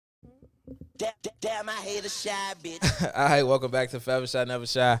Damn, I hate a shy bitch. All right, welcome back to Forever Shy Never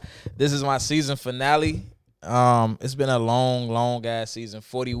Shy. This is my season finale. It's been a long ass season.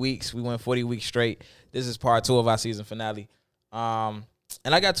 40 weeks. We went 40 weeks straight. This is part 2 of our season finale. And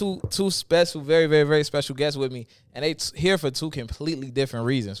I got two special, very special guests with me, and they here for 2 completely different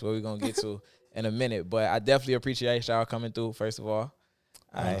reasons. What we're gonna get to in a minute, but I definitely appreciate y'all coming through. First of all,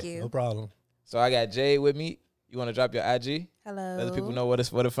 Thank you. No problem. So I got Jade with me. You want to drop your IG? Hello. Let the people know where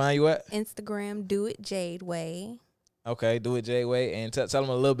to find you at. Instagram, Do It Jade Way. Okay, Do It Jade Way, and tell them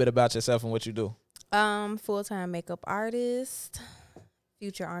a little bit about yourself and what you do. Full-time makeup artist,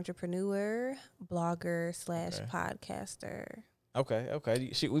 future entrepreneur, blogger / podcaster. Okay.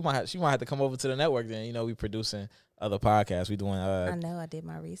 She might have to come over to the network then. You know, we producing other podcasts. We doing I know, I did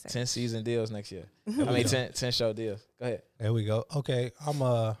my research. 10 season deals next year. I mean 10 show deals. Go ahead. There we go. Okay,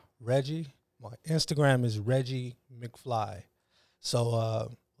 I'm Reggie. My Instagram is Reggie McFly. So a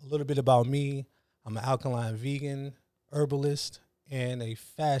little bit about me. I'm an alkaline vegan, herbalist, and a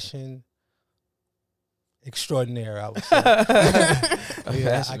fashion extraordinaire, I would say.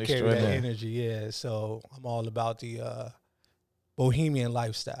 I carry that energy, yeah. So I'm all about the bohemian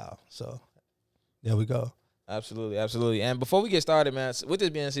lifestyle. So there we go. Absolutely. And before we get started, man, with this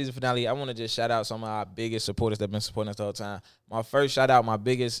being the season finale, I want to just shout out some of our biggest supporters that have been supporting us the whole time. My first shout out, my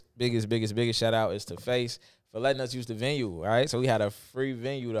biggest shout out is to Face for letting us use the venue, all right? So we had a free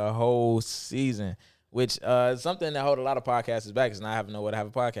venue the whole season, which is something that hold a lot of podcasters back because not having nowhere to have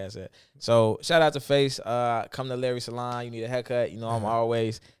a podcast at. So shout out to Face. Come to Larry's Salon. You need a haircut. You know, I'm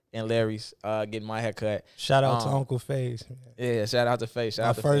always in Larry's getting my haircut. Shout out to Uncle Face. Yeah, shout out to Face.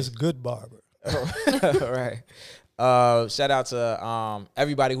 My first good barber. Right. Shout out to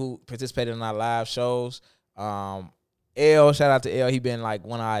everybody who participated in our live shows. Shout out to L. He been like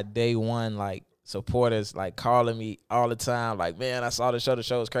one of our day one like supporters, like calling me all the time. Like, man, I saw the show. The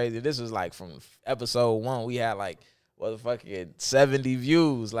show was crazy. This was like from episode 1. We had like fucking 70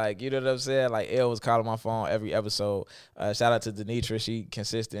 views. Like, you know what I'm saying? Like, L was calling my phone every episode. Shout out to Denitra. She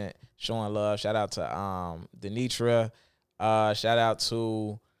consistent showing love. Shout out to Denitra. Shout out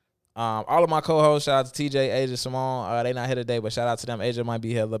to all of my co-hosts. Shout out to TJ, Asia, Simone. They not here today, but shout out to them. Asia might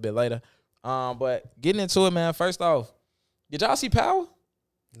be here a little bit later. But getting into it, man. First off, did y'all see Power?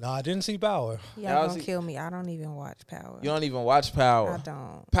 No, I didn't see Power. Y'all gonna kill me. I don't even watch Power. You don't even watch Power? I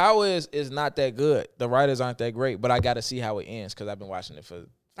don't. Power is not that good. The writers aren't that great, but I got to see how it ends because I've been watching it for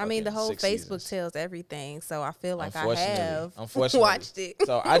the whole Facebook seasons. Tells everything, so I feel like I have unfortunately watched it.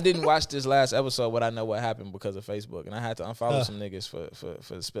 So I didn't watch this last episode, but I know what happened because of Facebook, and I had to unfollow some niggas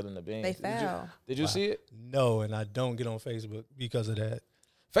for spilling the beans. They foul. Did you see it? No, and I don't get on Facebook because of that.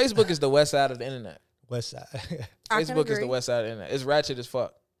 Facebook is the west side of the internet. West side. Facebook is the west side of the internet. It's ratchet as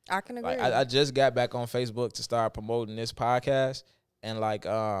fuck. I can agree. Like, I just got back on Facebook to start promoting this podcast, and like,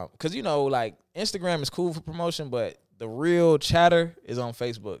 cause you know, like Instagram is cool for promotion, but the real chatter is on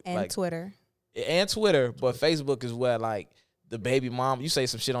Facebook and like, Twitter. And Twitter, but Facebook is where like the baby mom. You say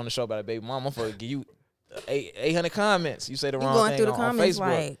some shit on the show about a baby mom, I'm gonna give you 800 comments. You say the wrong thing on Facebook.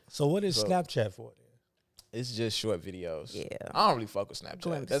 Like, so what is Snapchat for? It's just short videos. Yeah. I don't really fuck with Snapchat.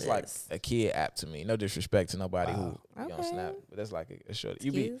 Glimpses. That's like a kid app to me. No disrespect to nobody who be on Okay. Snap, but that's like a short.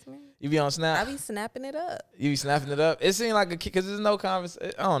 Excuse me? You be on Snap? I be snapping it up. You be snapping it up? It seemed like a kid because there's no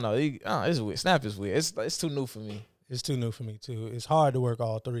conversation. I don't know. It's weird. Snap is weird. It's too new for me. It's too new for me too. It's hard to work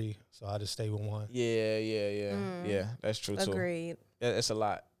all 3, so I just stay with one. Yeah. Yeah, that's true too. Agreed. That's a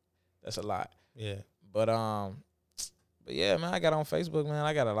lot. That's a lot. Yeah. But yeah, man, I got on Facebook, man.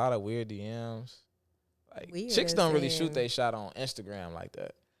 I got a lot of weird DMs. Like Weird chicks don't really as shoot in. they shot on Instagram like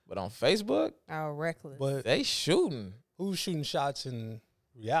that. But on Facebook, Oh, reckless. But they shooting. who's shooting shots in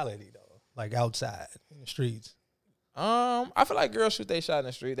reality though? Like outside in the streets. I feel like girls shoot they shot in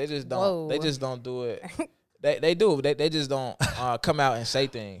the street. They just don't. Whoa. They just don't do it. They do. They just don't come out and say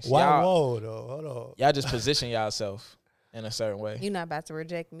things. Why Y'all, whoa though? Hold on. y'all just position yourself in a certain way. You're not about to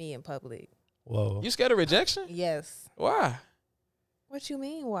reject me in public. Whoa. You scared of rejection? Yes. Why? What you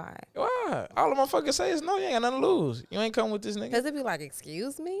mean, why? Why? All the motherfuckers say is no. You ain't got nothing to lose. You ain't come with this nigga. Because it be like,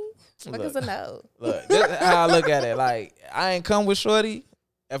 excuse me? What is a no? Look, that's how I look at it. Like, I ain't come with shorty.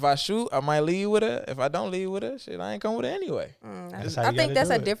 If I shoot, I might leave with her. If I don't leave with her, shit, I ain't come with her anyway. That's how I you think gotta that's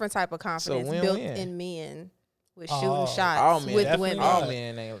do a it. different type of confidence win-win. built in men with shooting Oh, All shots men, with definitely women. all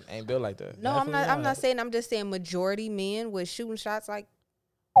men ain't built like that. No, I'm Definitely not saying. I'm just saying majority men with shooting shots like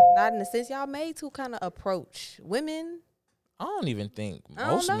not in the sense y'all made to kind of approach women. I don't even think I don't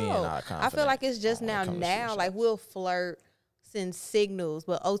most men know. are confident. I feel like it's just when it comes to shooting now like shots. we'll flirt, send signals,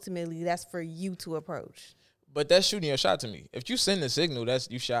 but ultimately that's for you to approach. But that's shooting your shot to me. If you send a signal, that's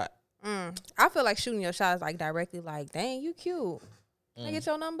you shot. I feel like shooting your shot is like directly like, dang, you cute. Can I get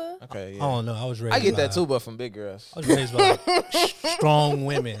your number? Okay, I yeah. don't know. I was raised. I get by, that too, but from big girls. I was raised by like, strong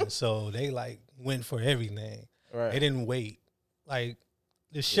women, so they like went for everything. Right. They didn't wait. Like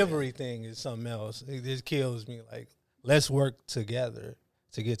the chivalry thing is something else. It just kills me. Like let's work together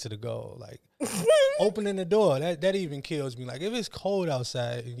to get to the goal. Like opening the door, that even kills me. Like if it's cold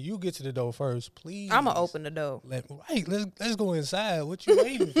outside and you get to the door first, please. I'ma open the door. Let's go inside. What you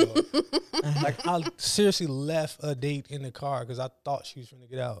waiting for? Like I seriously left a date in the car because I thought she was going to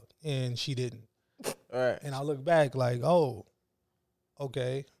get out and she didn't. All right. And I look back like, oh,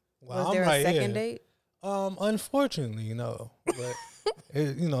 okay. Well, Was I'm there right a second here. date? Unfortunately, no. But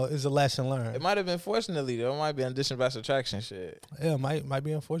it's a lesson learned. It might have been fortunately though. It might be an addition by subtraction shit. Yeah, might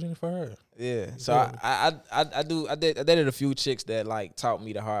be unfortunate for her. Yeah. So Yeah. I dated a few chicks that like taught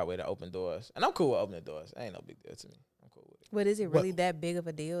me the hard way to open doors, and I'm cool with opening doors. Ain't no big deal to me. I'm cool with it. But is it really that big of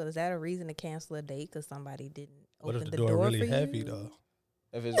a deal? Is that a reason to cancel a date because somebody didn't What open if the the door door really for heavy you? though?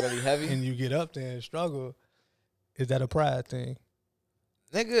 If it's really heavy, And you get up there and struggle, is that a pride thing?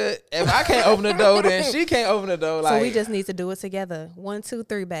 nigga, if I can't open the door, then she can't open the door. Like So we just need to do it together. 1, 2,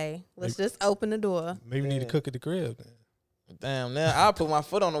 3, babe. Let's just open the door. Maybe you need to Yeah. cook at the crib then. damn. Now I'll put my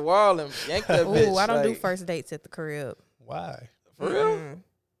foot on the wall and yank that bitch. Ooh, I don't do like, first dates at the crib. Why? For real. Mm-mm.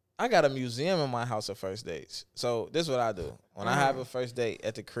 I got a museum in my house of first dates. So this is what I do. When I have a first date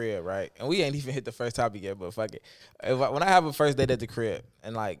at the crib, right? And we ain't even hit the first topic yet, but fuck it. When I have a first date at the crib,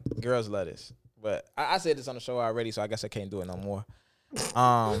 and like girls love this, but I said this on the show already, so I guess I can't do it no more.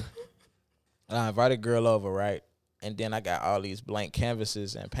 I invite a girl over, right? And then I got all these blank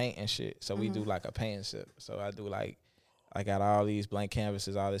canvases and paint and shit. So we do like a painting sip. So I do like, I got all these blank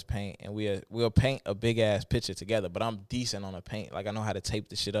canvases, all this paint, and we'll paint a big ass picture together. But I'm decent on the paint. Like I know how to tape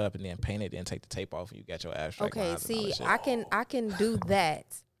the shit up and then paint it, then take the tape off, and you got your abstract. Okay, lines and all see, that shit. I can do that.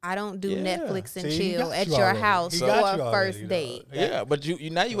 I don't do Yeah. Netflix and See, he chill got at you your already. house He for got you a already, first though. date. Yeah, but you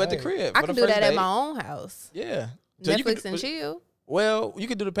now you at the Right. crib. I for can the do first that at date. my own house. Yeah. So you Netflix could- and chill. Well, you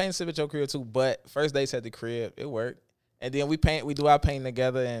could do the paint sip at your crib too, but first dates at the crib, it worked. And then we do our painting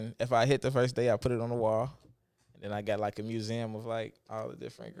together, and if I hit the first day, I put it on the wall. And then I got like a museum of like all the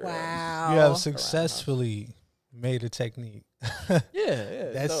different girls. Wow. You have successfully made a technique. Yeah, yeah.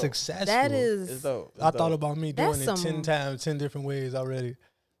 That's successful. That It's is dope. It's I thought dope. about me doing That's it 10 some- times, 10 different ways already.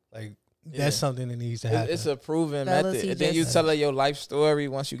 Like, Yeah. that's something that needs to happen. It's a proven Fellas, method. he And then you just- tell her your life story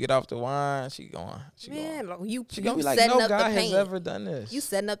once you get off the wine. She going. man. Like, you She gonna be like, setting no up the guy has paint. ever done this. You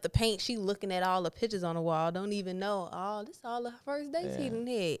setting up the paint. She looking at all the pictures on the wall. Don't even know. Oh, this all the first dates he Yeah. done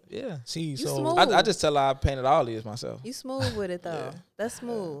hit. Yeah. See, You so smooth. I just tell her I painted all these myself. You smooth with it though. Yeah. That's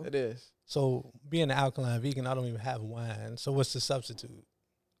smooth. It is. so being an alkaline vegan, I don't even have wine. So what's the substitute?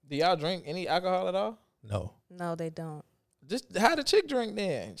 Do y'all drink any alcohol at all? No. No, they don't. Just how the chick drink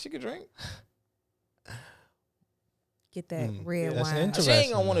then? She could drink. Get that Mm, red that's wine. interesting. She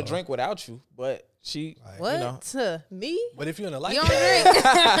ain't gonna want to though. drink without you, but she. Right. What? You know. Me? But if you're in a life, You don't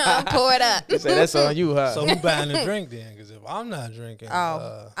drink? Pour it up. You say that's on you, huh? so who buying the drink then? Because if I'm not drinking,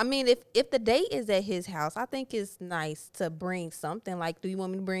 I mean, if the date is at his house, I think it's nice to bring something. Like, do you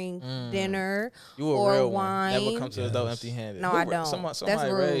want me to bring dinner? you a or real one. Never wine. come to the door Yes. empty-handed. No, I don't. Somebody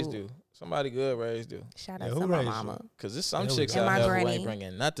That's raised rude. you. Somebody good raised you. Shout Yeah, out who to my raised you? mama Cause there's some There we chicks go. out And my there who granny. ain't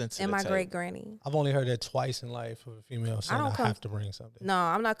bringing nothing to and the my table. great granny. I've only heard that twice in life of a female saying I, don't come- have to bring something. No,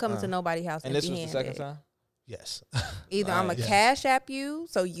 I'm not coming to nobody's house And this was the empty-handed. second time. Yes. Either I'm a Nice. cash app you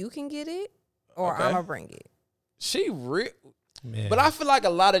so you can get it, or Okay. I'm gonna bring it. She real. Man. But I feel like a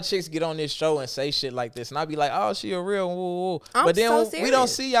lot of chicks get on this show and say shit like this, and I be like, "Oh, she a real woo woo." I'm But then so we don't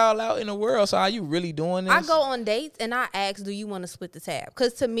serious. see y'all out in the world. So are you really doing this? I go on dates and I ask, "Do you want to split the tab?"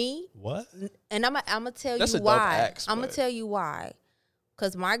 Because to me, What? and I'm gonna tell That's a you dope why. ask, I'm gonna but- tell you why.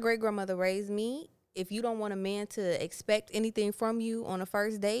 Because my great grandmother raised me. If you don't want a man to expect anything from you on a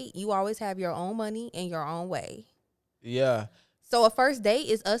first date, you always have your own money and your own way. Yeah, So a first date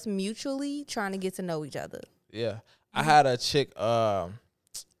is us mutually trying to get to know each other. yeah. I had a chick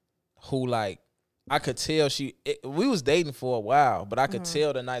who like I could tell we was dating for a while, but I could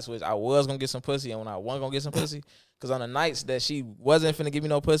tell the nights which I was gonna get some pussy and when I wasn't gonna get some pussy. Cause on the nights that she wasn't finna give me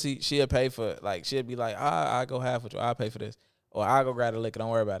no pussy, she'd pay for like she'd be like, I'll go half with you, I'll pay for this. Or I'll go grab the liquor, don't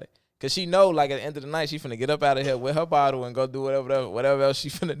worry about it. Cause she know like at the end of the night she finna get up out of here with her bottle and go do whatever else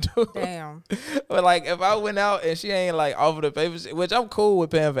she finna do. Damn. But like if I went out and she ain't like offer the paper shit, which I'm cool with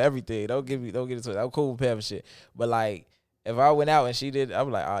paying for everything. Don't get it to it. I'm cool with paying for shit. But like if I went out and she did,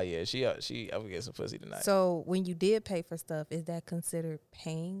 I'm like, oh yeah, she I'm gonna get some pussy tonight. So when you did pay for stuff, is that considered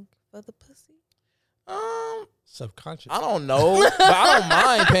paying for the pussy? Subconscious. I don't know, but I don't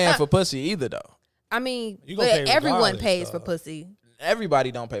mind paying for pussy either though. I mean, You gonna but pay everyone regardless, pays for though. pussy.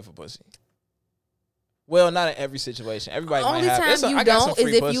 Everybody don't pay for pussy. Well, not in every situation. Everybody Only might have. time you I got some don't is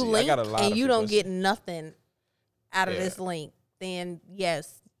free if pussy. you I link got a lot and of you free don't pussy. get nothing out of Yeah. this link. Then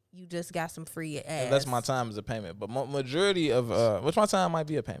yes, you just got some free ass. Unless my time is a payment. But majority of which my time might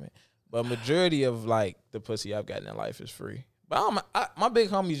be a payment, but majority of like the pussy I've gotten in life is free. But my big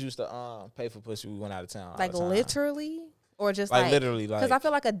homies used to pay for pussy. We went out of town. all Like the time. literally, or just Like like literally, like because I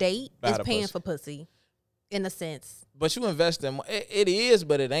feel like a date buy is the paying pussy. for pussy, in a sense. But you invest in it is,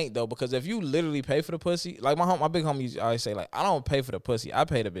 but it ain't though. Because if you literally pay for the pussy, like my big homies always say, like I don't pay for the pussy, I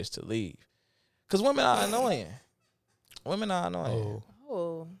pay the bitch to leave. Cause women are annoying. Women are annoying.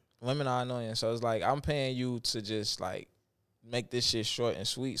 Oh, Women are annoying. So it's like I'm paying you to just like make this shit short and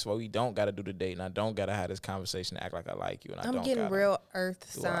sweet, so we don't gotta do the date, and I don't gotta have this conversation and act like I like you. And I'm don't getting gotta. real earth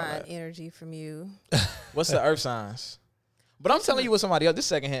do all sign that. energy from you. What's the earth signs? But I'm telling you with somebody else. This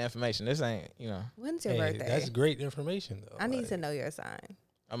secondhand information. This ain't, you know. When's your Hey, birthday? that's great information though. I need Like, to know your sign.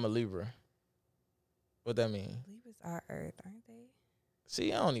 I'm a Libra. What that mean? Libras are earth, aren't they?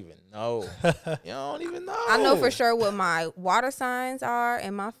 See, I don't even know. You don't even know. I know for sure what my water signs are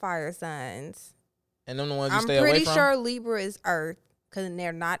and my fire signs. And them the ones you I'm stay away pretty from. sure Libra is earth because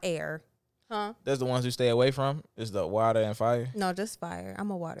they're not air. Huh? That's the ones you stay away from. Is the water and fire. No, just fire. I'm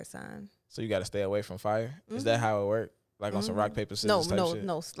a water sign. So you got to stay away from fire. Is that how it works? Like on some rock paper scissors type shit.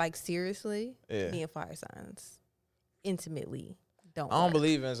 No. Like seriously, Yeah. me and fire signs intimately don't. I don't work.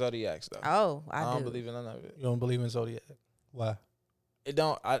 believe in zodiacs though. Oh, I I don't do. believe in none of it. You don't believe in zodiac? Why? It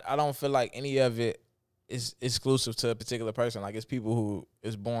don't. I don't feel like any of it is exclusive to a particular person. Like it's people who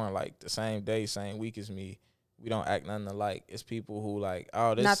is born like the same day, same week as me. We don't act nothing alike. It's people who like,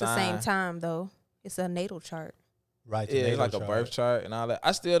 oh, this Not sign, the same time though. It's a natal chart. Right. Yeah, it's like a birth chart and all that.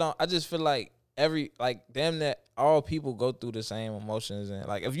 I still don't. I just feel like damn that all people go through the same emotions, and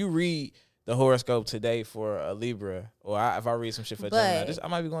like if you read the horoscope today for a Libra, or if I read some shit for Gemini, But I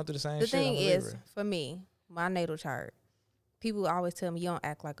might be going through the same The shit. thing I'm a is, Libra. for me, my natal chart, people always tell me you don't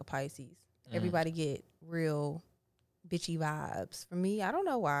act like a Pisces. Everybody get real bitchy vibes. For me, I don't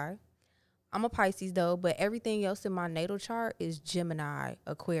know why. I'm a Pisces though, but everything else in my natal chart is Gemini,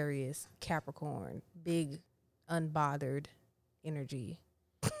 Aquarius, Capricorn, big, unbothered energy.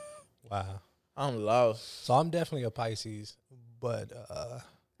 Wow. I'm lost. So I'm definitely a Pisces, but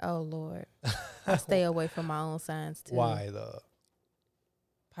Oh Lord, I stay away from my own signs too. why though?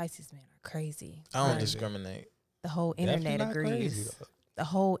 Pisces men are crazy. I don't Crazy. discriminate. The whole Definitely internet not agrees. crazy, though. The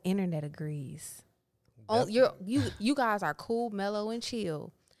whole internet agrees. Oh, you guys are cool, mellow, and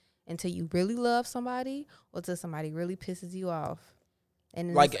chill until you really love somebody or until somebody really pisses you off. And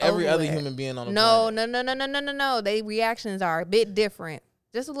then Like it's every over other with. human being on the No, planet. no. They reactions are a bit different,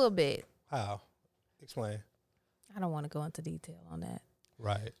 just a little bit. How? Explain. I don't want to go into detail on that.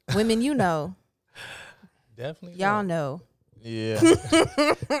 Right. Women, you know, Definitely. y'all not. know. Yeah.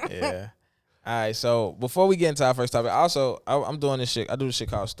 Yeah. All right. So before we get into our first topic, I'm doing this shit. I do this shit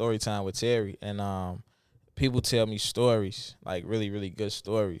called Story Time with Terry, and people tell me stories, like really, really good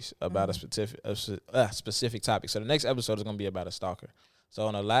stories about a specific topic. So the next episode is gonna be about a stalker. So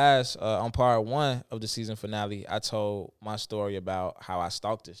on the last, on part 1 of the season finale, I told my story about how I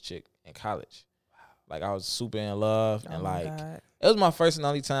stalked this chick in college. Like I was super in love, and Oh my like God. it was my first and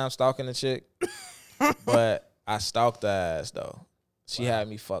only time stalking a chick, but I stalked her ass though. She had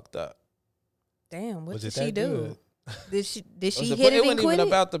me fucked up. Damn, what Was did it she that do? Did she It hit it and wasn't quit even it?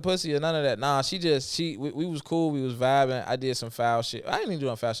 about the pussy or none of that. Nah, we was cool. We was vibing. I did some foul shit. I didn't even do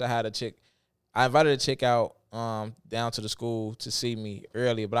no foul shit. I invited a chick out down to the school to see me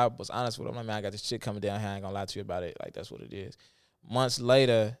earlier, but I was honest with her. I'm like, man, I got this chick coming down here. I ain't gonna lie to you about it. Like, that's what it is. Months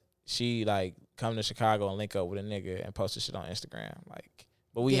later, she like come to Chicago and link up with a nigga and posted shit on Instagram. Like,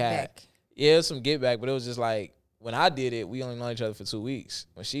 but we Get had back. yeah, it was some get back, but it was just like when I did it, we only known each other for 2 weeks.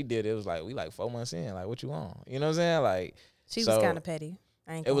 When she did it, it was like we like 4 months in. Like, what you on? You know what I'm saying? Like, She so was kind of petty.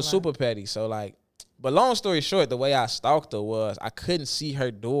 I ain't it was gonna lie. super petty. So like, but long story short, the way I stalked her was I couldn't see her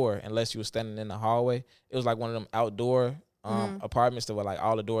door unless she was standing in the hallway. It was like one of them outdoor apartments that were like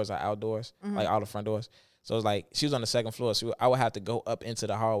all the doors are outdoors, like all the front doors. So it was like she was on the second floor, so I would have to go up into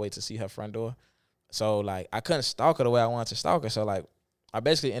the hallway to see her front door. So like I couldn't stalk her the way I wanted to stalk her. So like I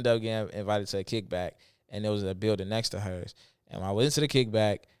basically ended up getting invited to a kickback, and there was a building next to hers. And when I went into the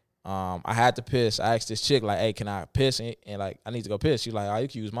kickback, I had to piss. I asked this chick like, "Hey, can I piss?" And like I need to go piss. She like, "Oh, you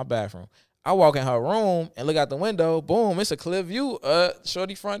can use my bathroom." I walk in her room and look out the window. Boom, it's a clear view of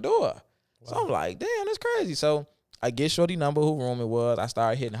Shorty front door. So I'm like, damn, that's crazy. So I get Shorty number, who room it was. I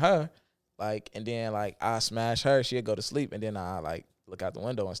started hitting her, like, and then like I smash her. She'd go to sleep, and then I like look out the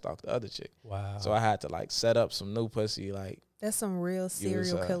window and stalk the other chick. Wow. So I had to like set up some new pussy. Like That's some real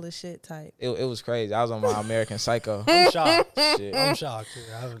serial killer shit type. it was crazy. I was on my American Psycho. I'm shocked. Shit. I'm shocked.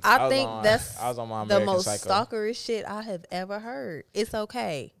 I was think on- that's I was on my the American most Psycho. stalkerish shit I have ever heard. It's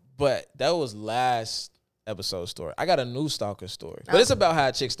okay. But that was last episode story. I got a new stalker story, but it's about how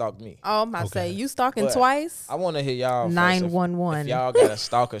a chick stalked me. Oh, I'm about to say, Okay. you stalking But twice? I want to hear y'all first if- 911. If y'all got a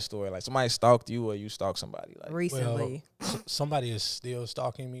stalker story, like somebody stalked you or you stalked somebody, like Recently. Somebody is still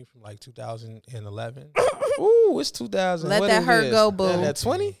stalking me from like 2011. ooh, it's 2000. Let What that it hurt is? go, boo. That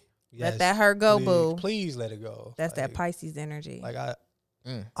 20. Yes, that hurt go, please, boo. Please let it go. That's that Like- Pisces energy. Like I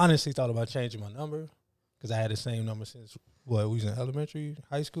Mm. honestly thought about changing my number because I had the same number since we was in elementary,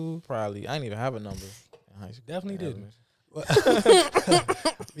 high school. Probably. I didn't even have a number in high school. Definitely didn't. Elementary.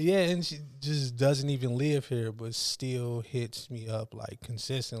 Yeah, and she just doesn't even live here, but still hits me up like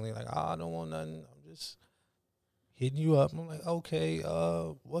consistently. Like, I don't want nothing. I'm just hitting you up. I'm like, okay,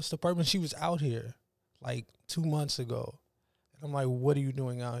 what's the purpose? She was out here like 2 months ago. And I'm like, what are you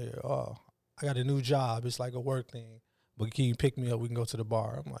doing out here? Oh, I got a new job. It's like a work thing. But can you pick me up? We can go to the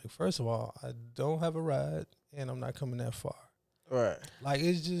bar. I'm like, first of all, I don't have a ride and I'm not coming that far. Right. Like,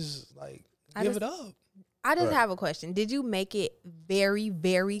 it's just like, I give just- it up. I just Right. have a question. Did you make it very,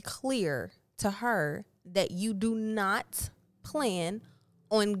 very clear to her that you do not plan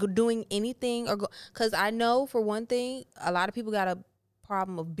on doing anything or go? Because I know for one thing, a lot of people got a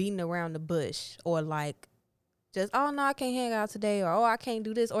problem of beating around the bush or like just, oh no, I can't hang out today, or oh, I can't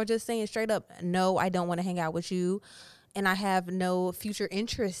do this, or just saying straight up, no, I don't want to hang out with you, and I have no future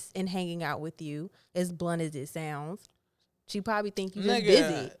interest in hanging out with you. As blunt as it sounds, she probably think you just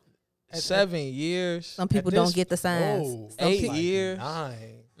busy. 7 years. Some people At don't this- get the signs. Oh, Some 8 people- years.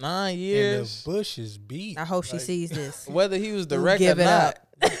 9. 9 And years. the bush is beat. I hope she Like, sees this. Whether he was We'll direct give or it not,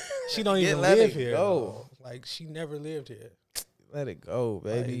 up. She don't even let live it here. go. Though. Like, she never lived here. let it go,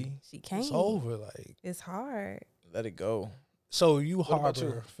 baby. She can't. It's over. Like, It's hard. Let it go. so you about harbor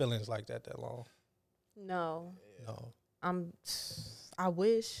you? feelings like that long? No, No. I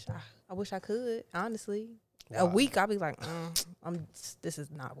wish I could. Honestly, Wow. a week I'll be like, this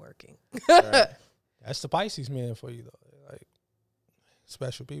is not working. Right. That's the Pisces man for you, though. They're like,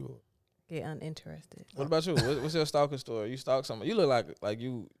 special people. Get uninterested. What about you? What's your stalker story? You stalk somebody. You look like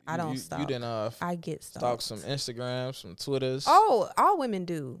you. I don't you, stalk. You didn't I get stalk stalked. some Instagrams, some Twitters. Oh, all women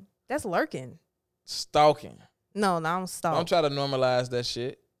do. That's lurking. Stalking. No, I don't stalk. Don't try to normalize that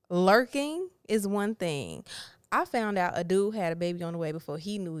shit. Lurking is one thing. I found out a dude had a baby on the way before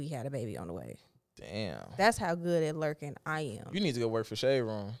he knew he had a baby on the way. Damn. That's how good at lurking I am. You need to go work for Shade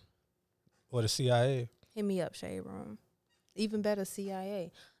Room. Or the CIA. Hit me up, Shade Room. Even better,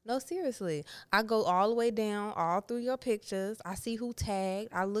 CIA. No, seriously. I go all the way down, all through your pictures. I see who tagged.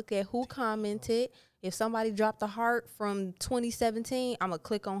 I look at who commented. If somebody dropped a heart from 2017, I'm going to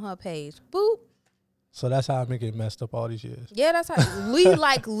click on her page. Boop. So that's how I make it messed up all these years. Yeah, that's how. We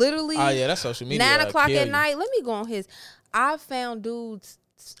like literally Oh yeah, that's social media. 9 o'clock kill at you. night. Let me go on his. I found dudes,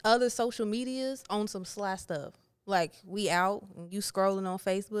 other social medias on some sly stuff. Like, we out, you scrolling on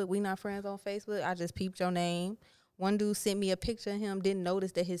Facebook. We not friends on Facebook. I just peeped your name. One dude sent me a picture of him, didn't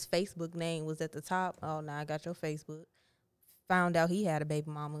notice that his Facebook name was at the top. Oh, now I got your Facebook. Found out he had a baby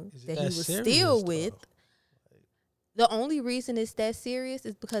mama Is it that he that was serious, still though? with. The only reason it's that serious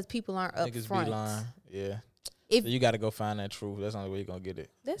is because people aren't up Niggas front. be lying. Yeah. If So you got to go find that truth. That's the only way you're gonna get it.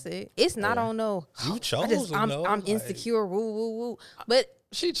 that's it. It's not Yeah. on no. You chose him, I'm though. Like, insecure. Woo woo woo. But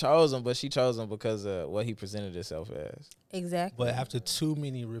She chose him, but she chose him because of what he presented himself as. exactly. But after too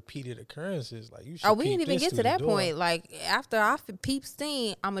many repeated occurrences, like you should. Oh, we peep didn't even this get through to the that door. point. Like, after I peep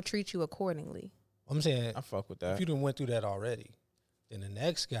steen, I'm gonna treat you accordingly. I'm saying, I fuck with if that. you done went through that already, then the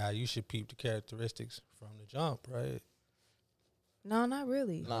next guy you should peep the characteristics from the jump, right? No, not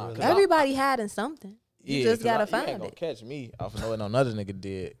really. Nah, 'cause Everybody hiding something. You just 'cause gotta you find ain't gonna it. catch me off of knowing no another nigga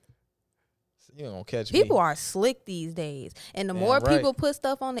did. You ain't gonna catch People me. are slick these days, and the Damn more right. people put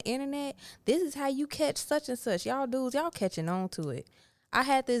stuff on the internet, this is how you catch such and such. Y'all dudes, y'all catching on to it. I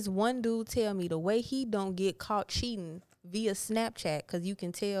had this one dude tell me the way he don't get caught cheating via Snapchat, because you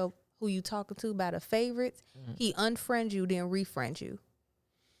can tell who you talking to by the favorites. Mm-hmm. He unfriend you, then refriend you,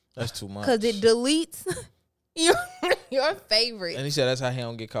 That's too much. because it deletes your favorite. And he said that's how he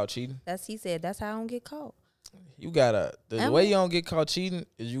don't get caught cheating. He said that's how I don't get caught. You gotta the And way we- you don't get caught cheating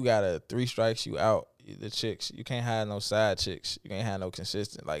is you gotta 3 strikes you out. The chicks, you can't have no side chicks. You can't have no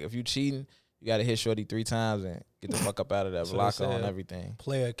consistent. Like if you cheating, you gotta hit shorty 3 times and get the fuck up out of that So they block on said- everything.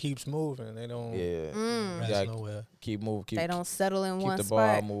 Player keeps moving. They don't Yeah, Mm. rest Yeah. nowhere. keep moving. Keep They don't settle in keep one the ball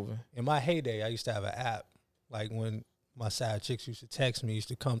spot. moving. In my heyday, I used to have an app. Like when my side chicks used to text me, used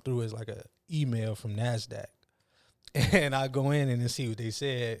to come through as like a email from NASDAQ. and I go in and then see what they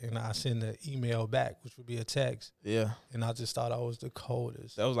said, and I send the email back, which would be a text. Yeah. And I just thought I was the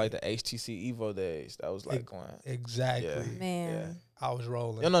coldest. That was like the HTC Evo days. That was like going. Exactly. Yeah. Man, I was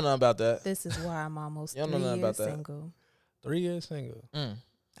rolling. You don't know nothing about that. this is why I'm almost You 3 don't know nothing years about that. single. 3 years single.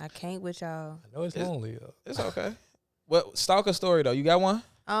 I can't with y'all. I know it's lonely though. It's okay. What stalker story though? You got one?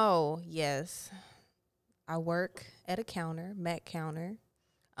 Oh, yes. I work at a counter, Mac counter.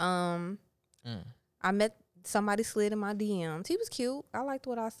 I met somebody slid in my DMs. He was cute. I liked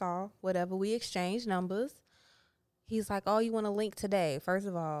what I saw. Whatever. We exchanged numbers. He's like, "Oh, you want to link today?" First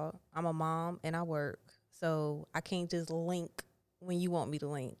of all, I'm a mom and I work. So I can't just link when you want me to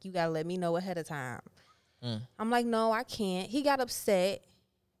link. You got to let me know ahead of time. I'm like, "No, I can't." He got upset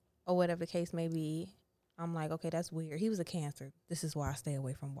or whatever the case may be. I'm like, okay, that's weird. He was a Cancer. This is why I stay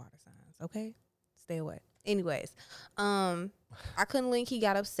away from water signs, okay? Stay away. Anyways, I couldn't link. He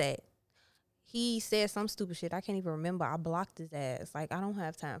got upset. He said some stupid shit. I can't even remember. I blocked his ass. Like, I don't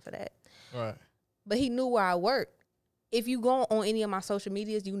have time for that. Right. But he knew where I work. If you go on any of my social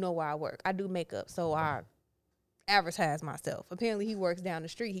medias, you know where I work. I do makeup, so I advertise myself. Apparently, he works down the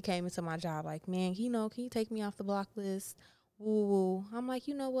street. He came into my job like, "Man, can you take me off the block list?" Woo woo. I'm like,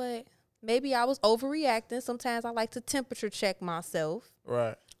 you know what? Maybe I was overreacting. Sometimes I like to temperature check myself.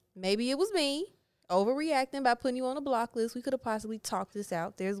 Right. Maybe it was me overreacting by putting you on a block list. We could have possibly talked this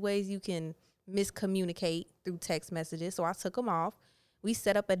out. There's ways you can miscommunicate through text messages. So I took him off. We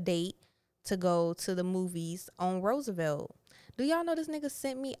set up a date to go to the movies on Roosevelt. Do y'all know this nigga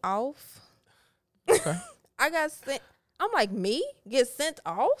sent me off? Okay. I got sent. I'm like, me? Get sent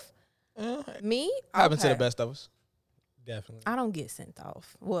off? Me? Happened to the Okay. best of us. Definitely. I don't get sent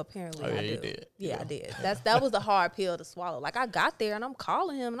off. Well, apparently Oh, yeah, I you do. did. Yeah, Yeah. I did. That was a hard pill to swallow. Like, I got there and I'm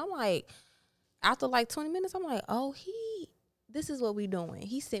calling him and I'm like, after like 20 minutes, I'm like, oh, this is what we doing.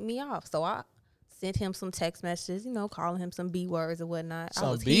 He sent me off. So I sent him some text messages, calling him some B words or whatnot. I Some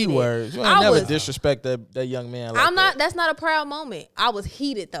was B heated. words. You I ain't never was- disrespect that young man. Like I'm not. that. That's not a proud moment. I was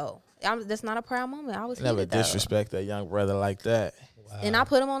heated though. That's not a proud moment. I was Never heated though. disrespect that young brother like that. Wow. And I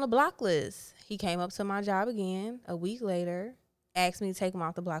put him on the block list. He came up to my job again a week later, asked me to take him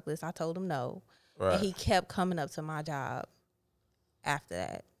off the block list. I told him no. Right. And he kept coming up to my job after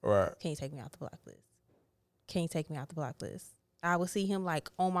that. Right. Can you take me off the block list? Can you take me off the block list? I would see him like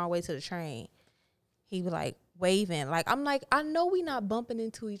on my way to the train. He would like waving. Like, I'm like, I know we not bumping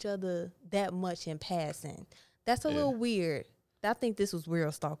into each other that much in passing. That's a little weird. I think this was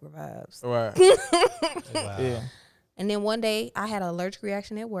real stalker vibes. Right. Wow. Yeah. And then one day I had an allergic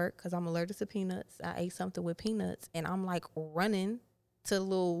reaction at work because I'm allergic to peanuts. I ate something with peanuts and I'm like running to the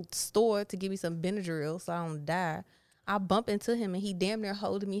little store to give me some Benadryl so I don't die. I bump into him and he damn near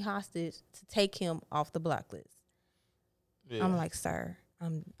holding me hostage to take him off the block list. Yeah. I'm like, sir,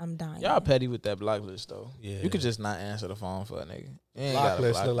 I'm dying. Y'all petty with that block list though. Yeah. You could just not answer the phone for a nigga. You ain't Block got a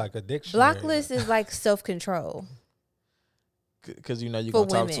list block look like a dictionary. Block list is like self-control because you know you for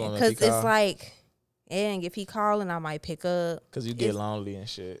gonna talk to women him if he because it's call. like, and if he calling, I might pick up. Because you get it's- lonely and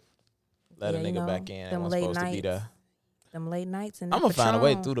shit. Let a Yeah, you nigga know, back in. them I'm late supposed to be nights. there. Them late nights and I'm gonna find a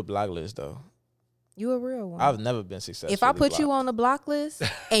way through the block list though. You a real one. I've never been successful. If I put you on the block list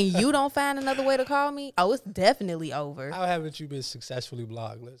and you don't find another way to call me, oh, it's definitely over. How haven't you been successfully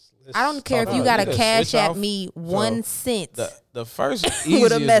blocked? Let's I don't care if talk you about got you to can cash switch at off me for 1 cent. the first With a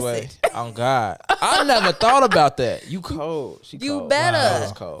easiest way. message. Oh God, I never thought about that. You cold. She You cold. better That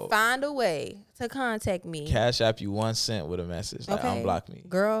was cold. find a way to contact me. Cash app you 1 cent with a message. Like Okay. unblock me.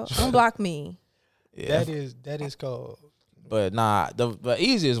 Girl, unblock me. Yeah. that is cold. But nah, the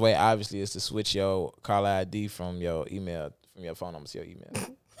easiest way obviously is to switch your caller ID from your email, from your phone number to your email.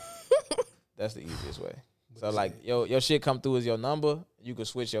 That's the easiest way. So like your shit come through as your number, you can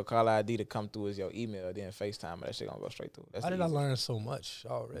switch your caller ID to come through as your email, then FaceTime, and that shit gonna go straight through. That's How the did I easiest. learn so much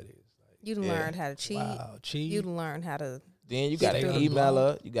already? It's like, You done Yeah. learned how to cheat. wow, cheat. You done learned how to Then you Get gotta through the email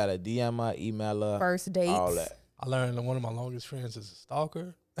block. her, you gotta DM her, email her, first dates. all that. I learned that one of my longest friends is a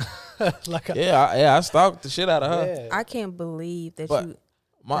stalker. like I, Yeah, I stalked the shit out of her. yeah. I can't believe that But you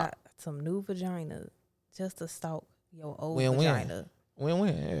My got some new vagina just to stalk your old Win-win. vagina.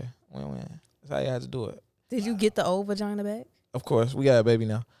 win-win, yeah, win-win. That's how you have to do it. Did you get the old vagina back? Of course, we got a baby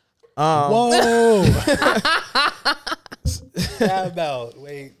now. Whoa! Time out.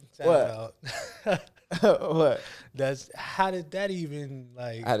 Wait. Time What? out. What? That's how did that even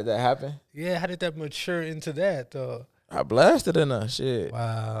like? How did that happen? Yeah, how did that mature into that though? I blasted in her shit.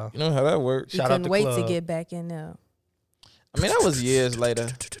 Wow. You know how that works. You Shout out couldn't to wait Club. to get back in there. I mean, that was years later.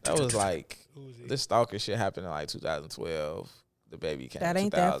 That was like Uzi. this stalker shit happened in like 2012. The baby came That in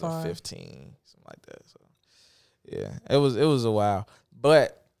ain't that far. 2015, something like that. So yeah, it was a while.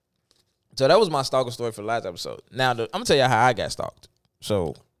 But So that was my stalker story for the last episode. Now, I'm going to tell you how I got stalked.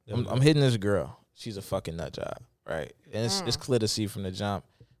 So I'm hitting this girl. She's a fucking nut job, right? And it's clear to see from the jump.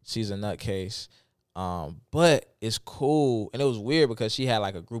 She's a nutcase. But it's cool. And it was weird because she had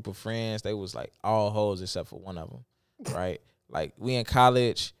like a group of friends. They was like all hoes except for one of them, right? Like we in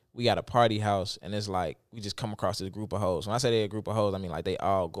college, we got a party house, and it's like we just come across this group of hoes. When I say they a group of hoes, I mean like they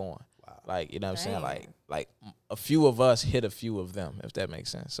all going. Wow. Like, you know what I'm saying? Like a few of us hit a few of them, if that makes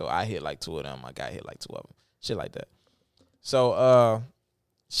sense. So I hit like 2 of them. My guy hit like 2 of them. Shit like that. So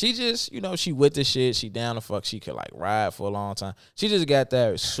she just, you know, she with the shit. She down the fuck. She could like ride for a long time. She just got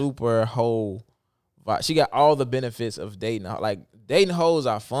that super hoe vibe. She got all the benefits of dating. Like dating hoes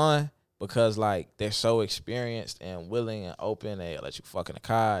are fun because like they're so experienced and willing and open. They let you fuck in the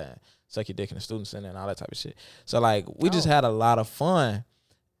car and suck your dick in the student center and all that type of shit. So like we just had a lot of fun.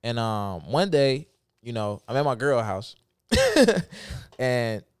 And one day, you know, I'm at my girl house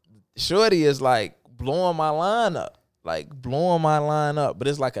and Shorty is like blowing my line up. But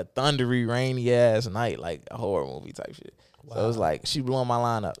it's like a thundery, rainy ass night, like a horror movie type shit. Wow. So it's like she blowing my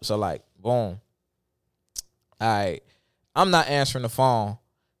line up. So like, boom. All right, I'm not answering the phone.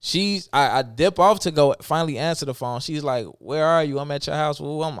 I dip off to go finally answer the phone. She's like, "Where are you? I'm at your house."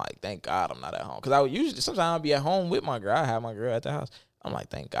 Well, I'm like, "Thank God I'm not at home." Because I would usually sometimes I'll be at home with my girl. I have my girl at the house. I'm like,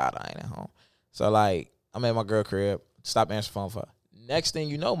 "Thank God I ain't at home." So like, I'm at my girl crib. Stop answering the phone for her. Next thing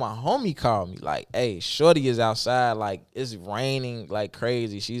you know, my homie called me like, "Hey, Shorty is outside. Like it's raining like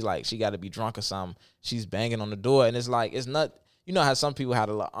crazy. She's like, she got to be drunk or something. She's banging on the door, and it's like it's not." You know how some people have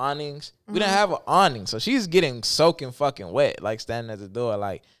the little awnings? We didn't have an awning. So she's getting soaking fucking wet, like standing at the door,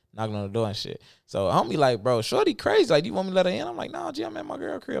 like knocking on the door and shit. So homie like, "Bro, Shorty crazy. Like, do you want me to let her in?" I'm like, "Nah, G, I'm at my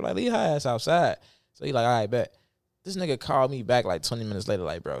girl crib. Like, leave her ass outside." So he like, "All right, bet." This nigga called me back like 20 minutes later,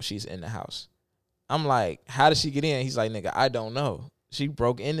 like, "Bro, she's in the house." I'm like, "How did she get in?" He's like, "Nigga, I don't know. She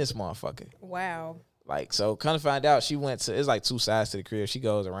broke in this motherfucker." Wow. Like, so kind of find out she went to, it's like 2 sides to the crib. She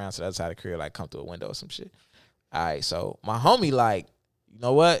goes around to the other side of the crib, like come through a window or some shit. All right, so my homie like, "You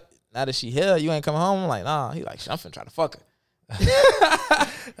know what? Now that she here, you ain't coming home?" I'm like, "Nah." He like, "I'm finna try to fuck her."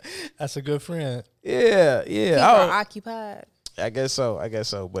 That's a good friend. Yeah. Keep her occupied. I guess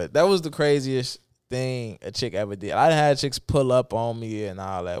so. But that was the craziest thing a chick ever did. I had chicks pull up on me and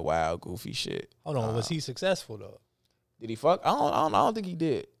all that wild, goofy shit. Hold on, was he successful though? Did he fuck? I don't think he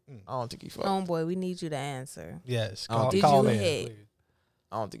did. I don't think he fucked. Homeboy, we need you to answer. Yes. Did call you in, hit? please.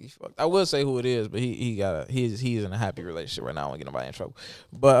 I don't think he fucked. I will say who it is, but he's in a happy relationship right now. I don't want to get nobody in trouble.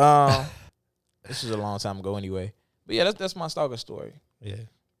 But this was a long time ago anyway. But yeah, that's my stalker story. Yeah.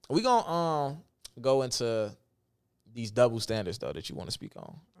 We gonna go into these double standards though that you want to speak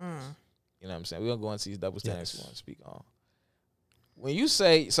on. You know what I'm saying? We're gonna go into these double standards you want to speak on. When you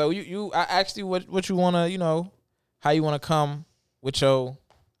say, so I asked you what you wanna, you know, how you wanna come with your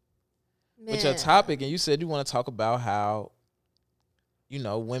topic, and you said you want to talk about how, you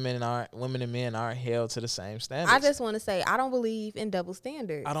know, women and men aren't held to the same standards. I just want to say I don't believe in double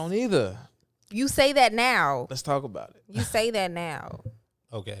standards. I don't either. You say that now. Let's talk about it. You say that now.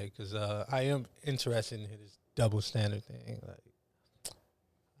 Okay, because I am interested in this double standard thing. Like,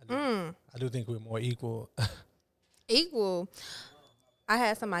 I do think we're more equal. Equal. I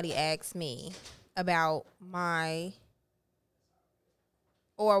had somebody ask me about my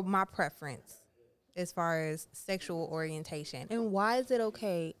preference as far as sexual orientation, and why is it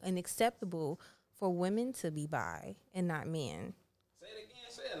okay and acceptable for women to be bi and not men? Say it again.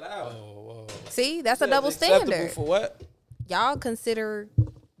 Say it loud. Whoa. See, that's a double standard. For what? Y'all consider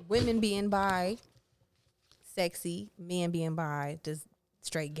women being bi sexy, men being bi just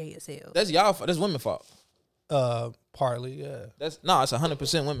straight gay as hell. That's y'all fault. That's women's fault. Partly, yeah. It's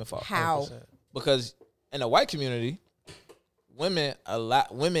 100% women's fault. How? 100%. Because in the white community,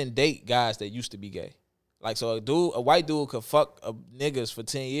 women date guys that used to be gay. Like, so a white dude could fuck niggas for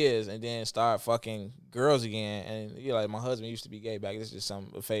 10 years and then start fucking girls again. And you're like, my husband used to be gay back. This is just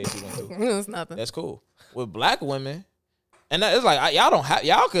a phase he went through. It's nothing. That's cool. With black women, and it's like,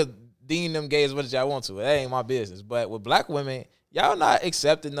 y'all could deem them gay as much as y'all want to. That ain't my business. But with black women, y'all not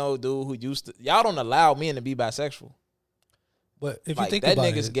accepting no dude who y'all don't allow men to be bisexual. But if like, you think that about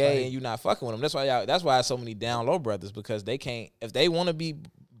nigga's it, gay like, and you not fucking with him. That's why so many down low brothers, because they can't, if they want to be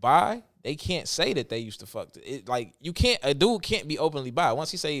bi, they can't say that they used to fuck. Like, a dude can't be openly bi.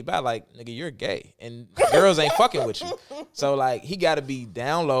 Once he say he bi, like, nigga, you're gay and girls ain't fucking with you. So like, he got to be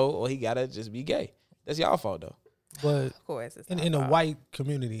down low or he got to just be gay. That's y'all fault though. But Of course, it's in the white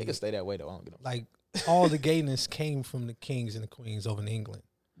community, They can stay that way though. I don't get them. like all the gayness came from the kings and the queens over in England,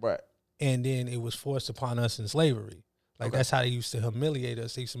 Right. and then it was forced upon us in slavery. Like, Okay. that's how they used to humiliate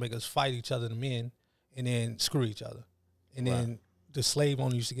us. They used to make us fight each other, the men, and then screw each other. And then the slave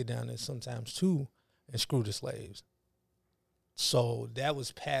owner used to get down there sometimes too and screw the slaves. So that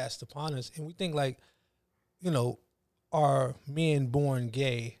was passed upon us. And we think like, are men born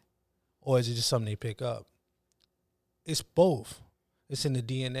gay or is it just something they pick up? It's both. It's in the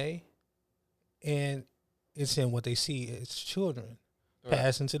DNA and it's in what they see as children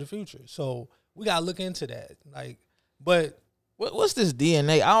pass into the future. So we got to look into that. Like, but what's this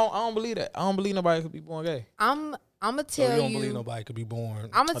DNA? I don't believe that. I don't believe nobody could be born gay. I'm gonna tell you you. don't believe nobody could be born.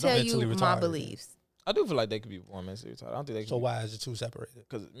 I'm gonna tell you mentally my retarded. beliefs. I do feel like they could be born mentally retarded. I don't think they. So why is the two separated?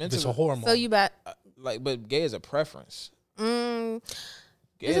 Because It's a hormone. So you bet. but gay is a preference. Gay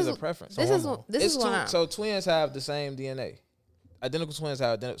This is is- a preference. This is this It's is what so twins have the same DNA. Identical twins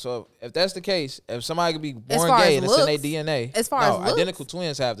have identical. So if that's the case, if somebody could be born far gay as and it's in their looks- DNA, as far no, as looks- identical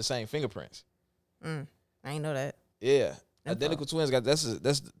twins have the same fingerprints. I ain't know that. Yeah, Info. identical twins got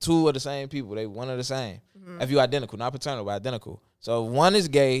that's two of the same people. They one of the same. If you identical, not paternal, but identical. So if one is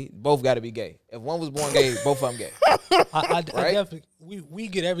gay, both got to be gay. If one was born gay, both of them gay. I Right? definitely we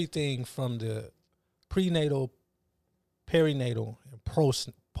get everything from the prenatal, perinatal, and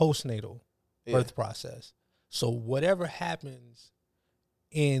postnatal Yeah. birth process. So whatever happens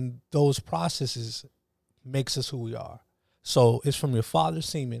in those processes makes us who we are. So it's from your father's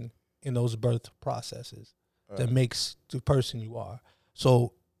semen in those birth processes that makes the person you are.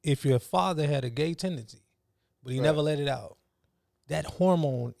 So if your father had a gay tendency, but he Right. never let it out, that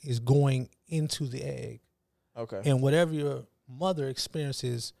hormone is going into the egg. Okay. And whatever your mother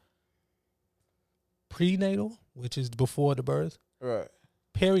experiences prenatal, which is before the birth, Right.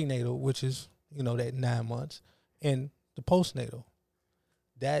 perinatal, which is, that 9 months, and the postnatal,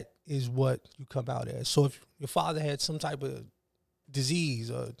 that is what you come out as. So if your father had some type of disease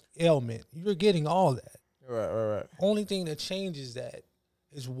or ailment, you're getting all that. Right. Only thing that changes that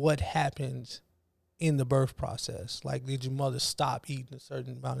is what happens in the birth process. Like, did your mother stop eating a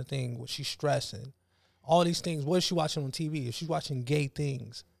certain amount of things? Was she stressing? All these things. What is she watching on TV? If she's watching gay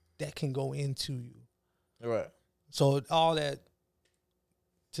things, that can go into you. Right. So all that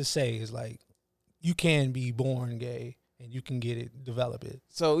to say is like, you can be born gay and you can get it, develop it.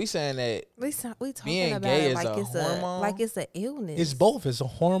 So we saying that We talking Being about gay it is like a it's hormone? like it's an illness. It's both. It's a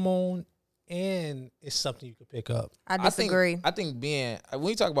hormone and it's something you can pick up. I disagree. I think being when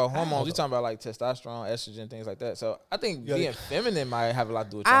we talk about hormones, How we though? talking about like testosterone, estrogen, things like that. So I think Yeah. being feminine might have a lot to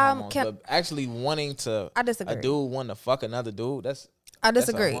do with your hormones, but actually wanting to I disagree. a dude wanting to fuck another dude, that's I that's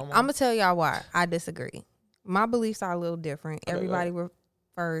a disagree. I'm hormone? gonna tell y'all why I disagree. My beliefs are a little different. Okay, go Everybody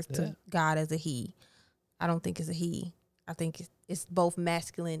refers Yeah. to God as a he. I don't think it's a he. I think it's both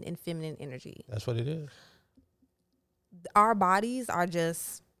masculine and feminine energy. That's what it is. Our bodies are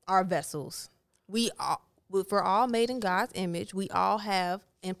just our vessels. We're all made in God's image. We all have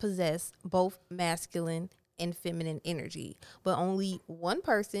and possess both masculine and feminine energy, but only one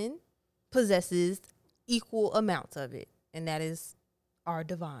person possesses equal amounts of it, and that is our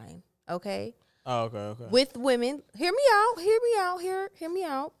divine. Okay. oh, okay. With women, hear me out.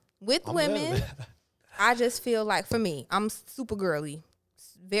 With I'm women, listening. I just feel like, for me, I'm super girly,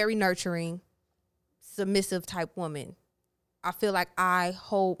 very nurturing, submissive type woman. I feel like I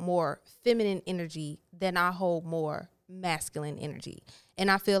hold more feminine energy than I hold more masculine energy. And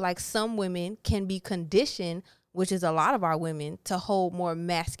I feel like some women can be conditioned, which is a lot of our women, to hold more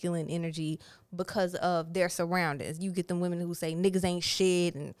masculine energy because of their surroundings. You get them women who say niggas ain't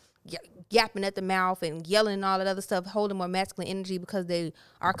shit and yapping at the mouth and yelling and all that other stuff, holding more masculine energy because they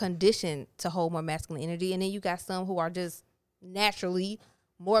are conditioned to hold more masculine energy. And then you got some who are just naturally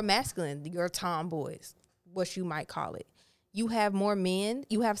more masculine, your tomboys, what you might call it. You have more men,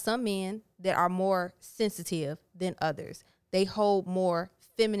 you have some men that are more sensitive than others. They hold more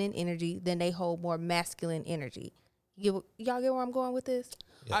feminine energy than they hold more masculine energy. Y'all get where I'm going with this?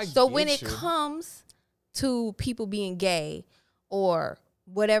 I So when get it you. comes to people being gay or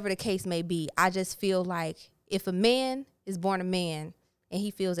whatever the case may be, I just feel like if a man is born a man and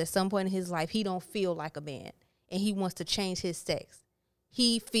he feels at some point in his life he don't feel like a man and he wants to change his sex,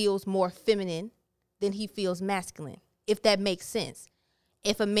 he feels more feminine than he feels masculine, if that makes sense.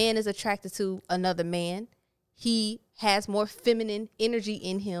 If a man is attracted to another man, he has more feminine energy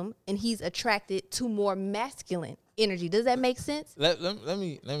in him and he's attracted to more masculine energy. Does that make sense? Let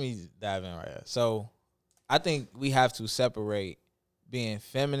me dive in right here. So I think we have to separate being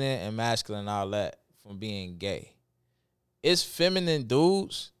feminine and masculine and all that from being gay. It's feminine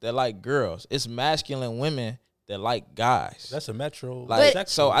dudes that like girls. It's masculine women that like guys. That's a metro. Like sexual,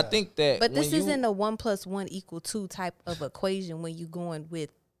 so I yeah. think that But when this you, isn't a 1 + 1 = 2 type of equation when you're going with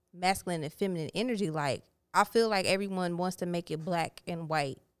masculine and feminine energy. Like, I feel like everyone wants to make it black and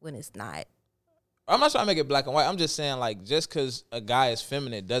white when it's not. I'm not trying to make it black and white. I'm just saying, like, just because a guy is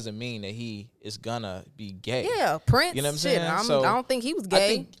feminine doesn't mean that he is gonna be gay. Yeah, Prince. You know what I'm shit, saying? So, I don't think he was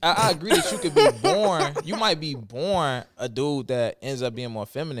gay. I agree that you could be born. You might be born a dude that ends up being more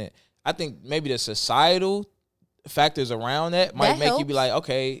feminine. I think maybe the societal factors around that might make you be like,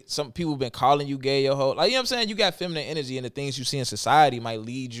 okay, some people been calling you gay your whole, like, you know what I'm saying? You got feminine energy, and the things you see in society might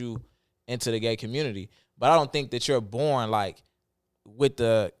lead you into the gay community. But I don't think that you're born like with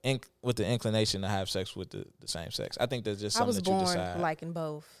the inclination to have sex with the same sex. I think that's just something that you decide. I was born liking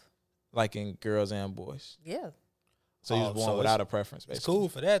both. Liking girls and boys. Yeah. So you was born without a preference, basically. It's cool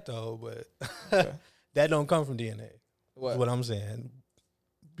for that, though, but Okay. that don't come from DNA. What? Is what I'm saying.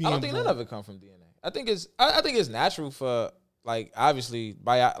 I don't think none of it come from DNA. I think it's natural for, like, obviously,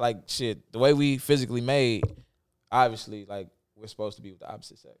 by, like, shit, the way we physically made, obviously, like, we're supposed to be with the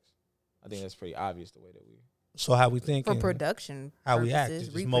opposite sex. I think that's pretty obvious the way that we. So how we think For production how we act purposes,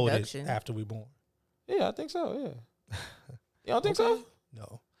 is just molded reproduction. after we born. Yeah, I think so. Yeah. You don't think so?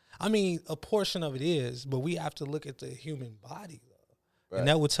 No. I mean, a portion of it is, but we have to look at the human body, though. Right. And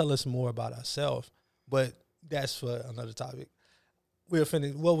that would tell us more about ourselves. But that's for another topic. We're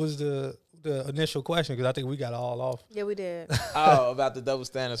finished. What was the initial question? Because I think we got all off. Yeah, we did. Oh, about the double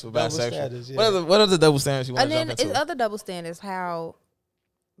standards for Double bisexual. standards, yeah. What are the double standards you want And to then jump it's into? other double standards. How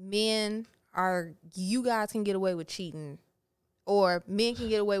men are, you guys can get away with cheating, or men can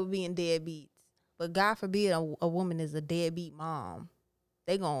get away with being deadbeats. But God forbid a woman is a deadbeat mom.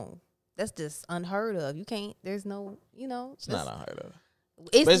 That's just unheard of. You can't. There's no. It's not unheard of.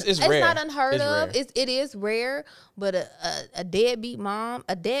 It's rare. not unheard It's of. rare. It is rare, but a deadbeat mom,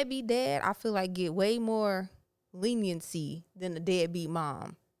 a deadbeat dad, I feel like get way more leniency than a deadbeat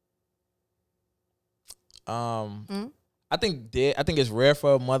mom. I think it's rare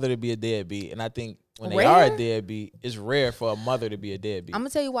for a mother to be a deadbeat, and I think when they Rare? are a deadbeat, it's rare for a mother to be a deadbeat. I'm gonna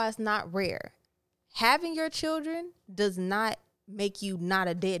tell you why it's not rare. Having your children does not make you not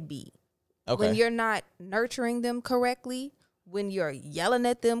a deadbeat. Okay. When you're not nurturing them correctly, when you're yelling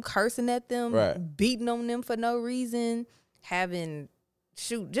at them, cursing at them, Right. beating on them for no reason,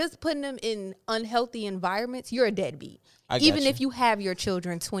 just putting them in unhealthy environments, you're a deadbeat. I got Even you. if you have your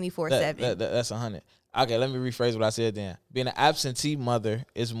children 24/7. That's 100. Okay, let me rephrase what I said then. Being an absentee mother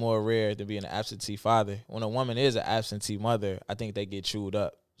is more rare than being an absentee father. When a woman is an absentee mother, I think they get chewed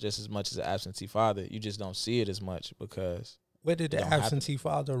up just as much as an absentee father. You just don't see it as much because Where did the Don't happen. absentee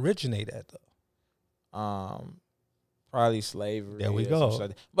father originate at, though? probably slavery. There we or some go. shit like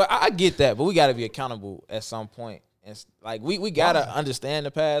that. But I get that. But we got to be accountable at some point. And like we gotta understand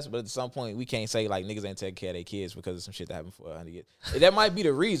the past, but at some point we can't say like niggas ain't taking care of their kids because of some shit that happened for 100 years. That might be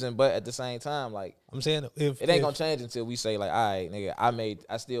the reason, but at the same time, like I'm saying if it ain't gonna change until we say like, all right, nigga,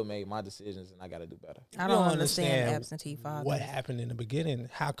 I still made my decisions and I gotta do better. I don't understand absentee fathers. what happened in the beginning,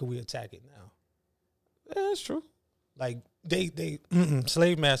 how could we attack it now? Yeah, that's true. Like they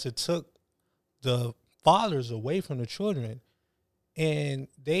slave master took the fathers away from the children, and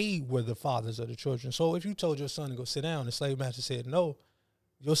they were the fathers of the children. So if you told your son to go sit down, the slave master said no,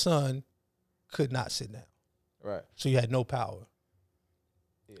 your son could not sit down. Right. So you had no power.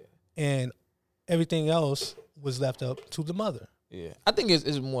 Yeah. And everything else was left up to the mother. Yeah. I think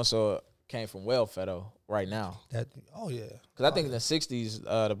it's more so came from welfare though. Right now, That yeah. because I think in the '60s,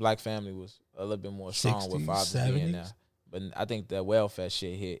 the black family was a little bit more strong 60s, with fathers being there. 70s? But I think the welfare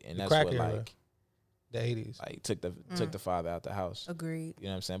shit hit, and The that's crack what era. like The 80s. took the father out the house. Agreed. You know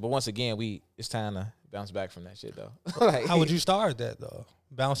what I'm saying? But once again, it's time to bounce back from that shit though. Like, How would you start that though?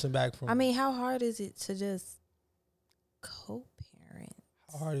 Bouncing back from. I mean, how hard is it to just co-parent?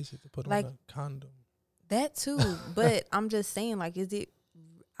 how hard is it to put like- on a condom? That too, but I'm just saying, like,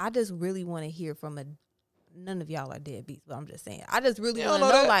 I just really want to hear from none of y'all are deadbeats, but I'm just saying, I just really You want to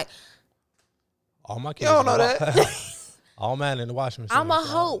don't know, know that? like, All my kids. don't know in the that. All mine in the washing machine. I'ma so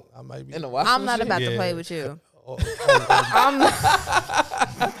hope. I might be. in the washing I'm not machine? about to Yeah. play with you. on, I'm not,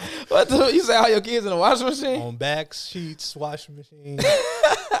 What the, you say all your kids in the washing machine? on backs, sheets, washing machine,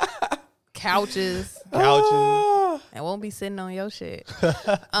 couches, couches. and won't be sitting on your shit.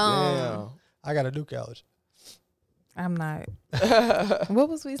 Damn. I got a new couch. I'm not. What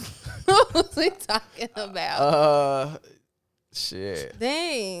was we talking about? Shit.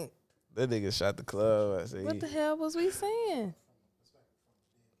 Dang. That nigga shot the club. I see. What the hell was we saying?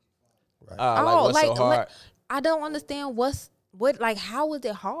 Like Oh, what's so hard? I don't understand how is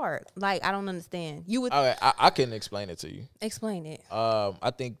it hard? Like, I don't understand. You would Okay, I can explain it to you. explain it.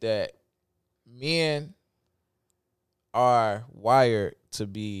 I think that men are wired to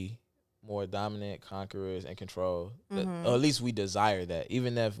be more dominant, conquerors, and control. Mm-hmm. Or at least we desire that.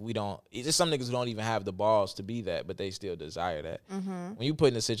 Even if we don't, it's just some niggas who don't even have the balls to be that, but they still desire that. Mm-hmm. When you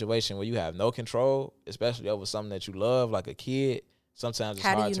put in a situation where you have no control, especially over something that you love, like a kid, sometimes it's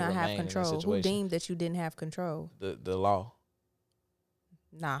How do hard you to not remain have in that control? Who situation. deemed that you didn't have control? The law.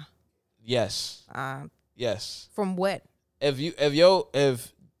 Nah. Yes. Yes. From what?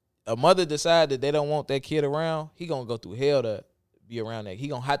 If a mother decide that they don't want that kid around, he gonna go through hell to be around that. He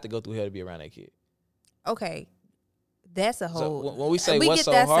gonna have to go through hell to be around that kid. Okay, that's a whole. So when we say we what's get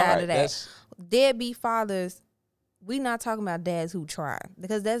so that hard, side of that. that's Deadbeat fathers. We not talking about dads who try,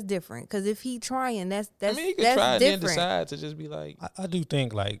 because that's different. Because if he trying, that's I mean, he could that's try and then different. decide to just be like I do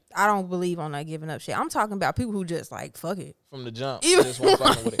think like I don't believe on that giving up shit. I'm talking about people who just like fuck it. from the jump, Even- just want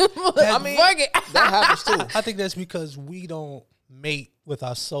fucking with it. I mean, fuck it. that happens too. I think that's because we don't mate with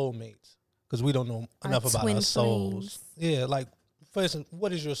our soulmates because we don't know Our enough about twin our souls. flames. Yeah, like for instance,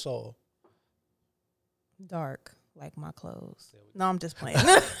 what is your soul? Dark, like my clothes. No, I'm just playing.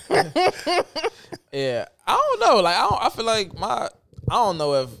 Yeah, I don't know. Like I feel like I don't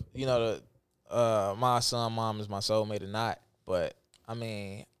know if my son mom is my soulmate or not. But I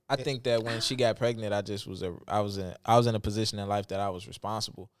mean, I think that when she got pregnant, I was in a position in life that I was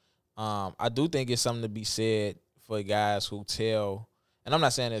responsible. I do think it's something to be said for guys who tell, and I'm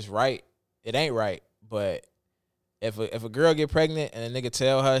not saying it's right. It ain't right, but if a girl get pregnant and a nigga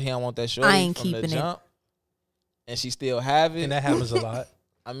tell her he don't want that shorty ain't from the keeping it. jump, and she still have it, And that happens a lot.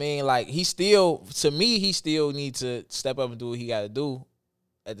 I mean, like he still need to step up and do what he got to do.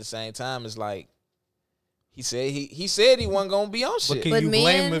 At the same time, it's like he said he wasn't gonna be on But shit. can But you blame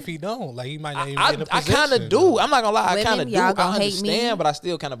men- him if he don't? Like he might not even I be in a position. kind of do. I'm not gonna lie. I Women, kind of do. y'all I gonna hate me? understand, but I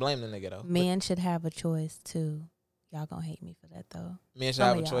still kind of blame the nigga though. Men should have a choice too. Y'all gonna hate me for that though. Men should Some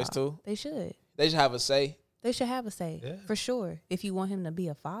have a of choice y'all. too. They should. They should have a say. They should have a say Yeah. for sure. If you want him to be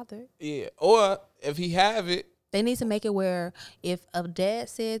a father, Yeah. Or if he have it, they need to make it where if a dad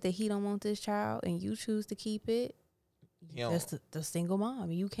says that he don't want this child and you choose to keep it, he don't. that's the single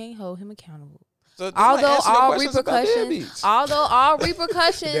mom. You can't hold him accountable. So this might Although answer your all questions about repercussions, deadbeats. although all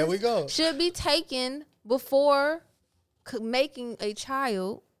repercussions There we go. should be taken before making a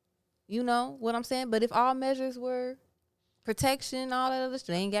child. You know what I'm saying? But if all measures were protection, all that other shit,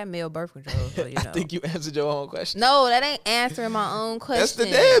 they ain't got male birth control. So, you know. I think you answered your own question. No, that ain't answering my own question. That's the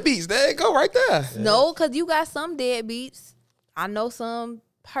deadbeats. There you go, right there. No, because you got some deadbeats. I know some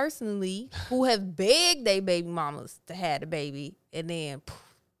personally who have begged their baby mamas to have the baby and then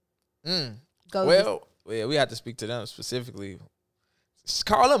go. Well, yeah, we have to speak to them specifically. Just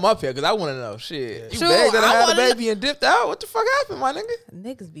call them up here because I want to know. Shit, you Sure, begged that I I had a wanna baby and dipped out. What the fuck happened, my nigga?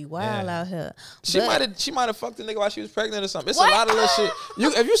 niggas be wild Yeah. out here. She But might have fucked the nigga while she was pregnant or something. It's What? a lot of little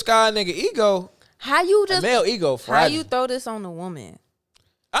shit. If you sky a nigga ego, How you a just male ego, how fragile. you throw this on the woman?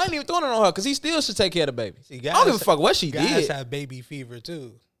 I ain't even throwing it on her because he still should take care of the baby. See, I don't give a fuck what she Guys did. have baby fever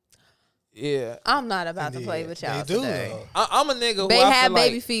too. Yeah, I'm not about to play Yeah, with y'all they do, today. though. I'm a nigga who They I have feel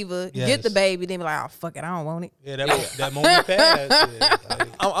baby like fever, Yes. get the baby, then be like, oh fuck it, I don't want it. Yeah, that moment passed. Yeah, like,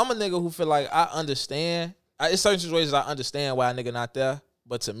 I'm a nigga who feel like I understand. In certain situations, I understand why a nigga not there.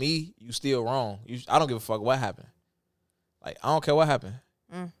 But to me, you still wrong. I don't give a fuck what happened. Like I don't care what happened.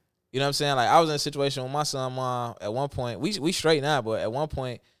 Mm. You know what I'm saying? Like I was in a situation with my son mom at one point. We straight now, but at one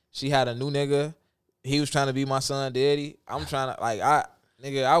point she had a new nigga. He was trying to be my son daddy. I'm trying to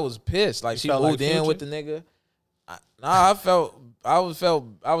I was pissed. Like You she felt moved like in Future? with the nigga. I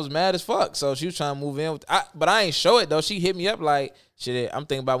was mad as fuck. So she was trying to move in with, but I ain't show it though. She hit me up like, shit, I'm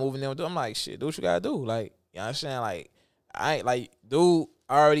thinking about moving in with her. I'm like, shit, do what you gotta do. Like, you know what I'm saying? Like, I ain't like, dude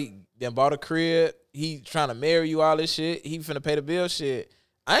already then bought a crib. He trying to marry you, all this shit. He finna pay the bill, shit.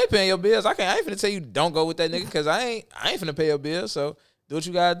 I ain't paying your bills. I ain't finna tell you don't go with that nigga because I ain't finna pay your bills. So do what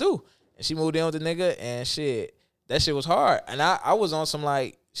you gotta do. And she moved in with the nigga and shit. That shit was hard. And I was on some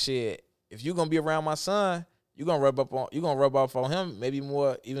like, shit, if you gonna be around my son, you gonna rub off on him maybe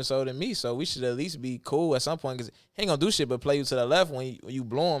more even so than me. So we should at least be cool at some point because he ain't gonna do shit but play you to the left when you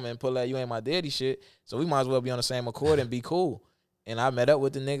blow him and pull that you ain't my daddy shit. So we might as well be on the same accord and be cool. And I met up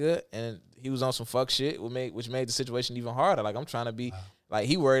with the nigga and he was on some fuck shit which made the situation even harder. Like I'm trying to be like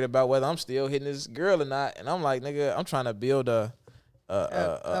he worried about whether I'm still hitting this girl or not. And I'm like, nigga, I'm trying to build a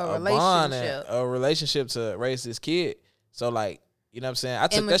bond and relationship. a relationship to raise this kid. So like, you know what I'm saying? I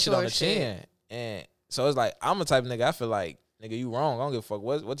took that shit on the Immature shit. chin. And so it's like, I'm a type of nigga, I feel like, nigga, you wrong. I don't give a fuck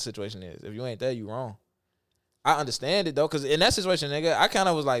what the situation is. If you ain't there, you wrong. I understand it though, because in that situation, nigga, I kind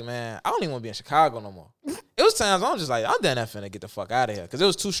of was like, man, I don't even want to be in Chicago no more. It was times I'm just like, I'm done that finna get the fuck out of here. Because it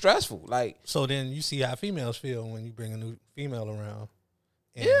was too stressful. Like, so then you see how females feel when you bring a new female around.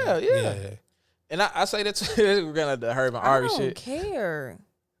 And, Yeah. And I say that to we're gonna the Herb and I Ari don't shit. care.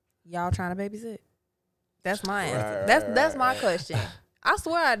 Y'all trying to babysit? That's my answer. Right, That's my right. question. I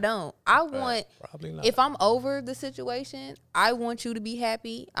swear I don't. I want, Probably not. if I'm over the situation, I want you to be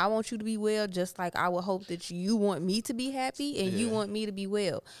happy. I want you to be well, just like I would hope that you want me to be happy and you Yeah. want me to be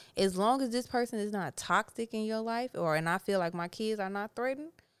well. As long as this person is not toxic in your life, and I feel like my kids are not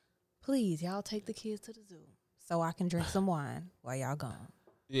threatened, please, y'all take the kids to the zoo so I can drink some wine while y'all gone.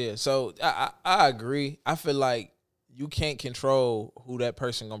 Yeah, so I agree. I feel like you can't control who that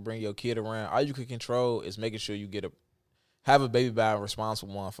person gonna bring your kid around. All you can control is making sure you have a baby by a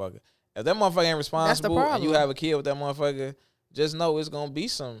responsible motherfucker. If that motherfucker ain't responsible and you problem. have a kid with that motherfucker, just know it's gonna be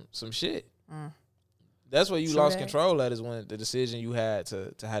some shit. That's where you True lost that. control at, is when the decision you had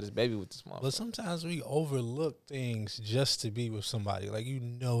to have this baby with this motherfucker. But sometimes we overlook things just to be with somebody. Like,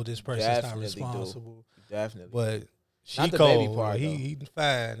 this person's Definitely not do. responsible. Definitely. But she Not the cold. baby part, he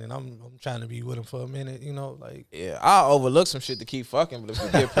fine, and I'm trying to be with him for a minute. Like, Yeah, I'll overlook some shit to keep fucking, but if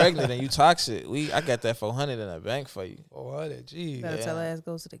you get pregnant and you toxic, I got that 400 in the bank for you. oh, that geez. Better tell her Yeah. ass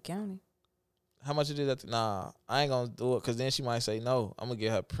goes to the county. How much it is that? Nah, I ain't gonna do it because then she might say no. I'm gonna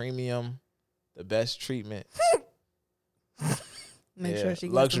get her premium, the best treatment. Make Yeah, sure she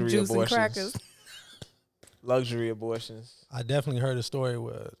gets luxury some juice and abortions. crackers. Luxury abortions. I definitely heard a story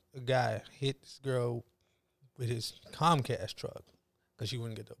where a guy hit this girl with his Comcast truck because she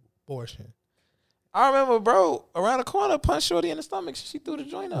wouldn't get the abortion. I remember, bro, around the corner, punched Shorty in the stomach. She threw the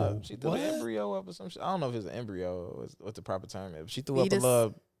joint Oh, up. She threw what? the embryo up or some shit. I don't know if it's an embryo or what the proper term is. But she threw up a Fetus.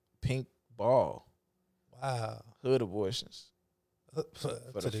 little pink ball. Wow. Hood abortions. To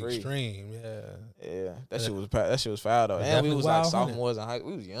the the free. extreme, yeah. Yeah, that shit was foul though. That's And we definitely was like wild, wasn't it? sophomores in high.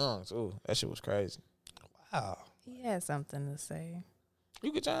 We was young too. That shit was crazy. Wow. He had something to say.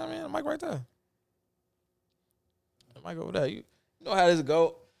 You could chime in. The mic right there. The mic over there. You know how this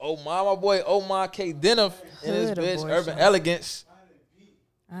go. My boy Omar K. Denif and his Hood bitch abortion. Urban Elegance.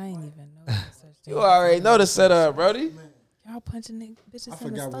 I ain't even know such thing. You already know the setup, Brody. Y'all punching bitches in the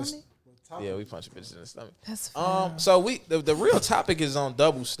forgot what stomach? Yeah, we punch bitches in the stomach. That's foul. So the real topic is on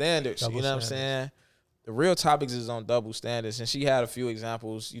double standards. Double you know what I'm saying? The real topics is on double standards, and she had a few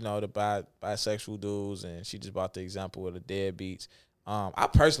examples. The bisexual dudes, and she just brought the example of the deadbeats. I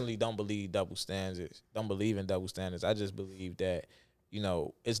personally don't believe double standards. Don't believe in double standards. I just believe that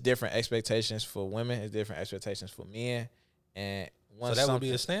it's different expectations for women, it's different expectations for men, and So that would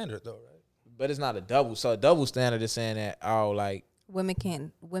be a standard, though, right? But it's not a double. So a double standard is saying that Women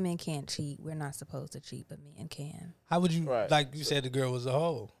can't cheat. We're not supposed to cheat, but men can. How would you, Right. like you said, the girl was a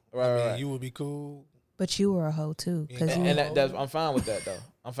hoe. Right. You would be cool. But you were a hoe too, because I'm fine with that though.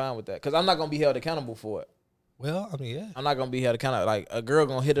 I'm fine with that because I'm not gonna be held accountable for it. Well, I mean, yeah. I'm not gonna be held accountable. Like a girl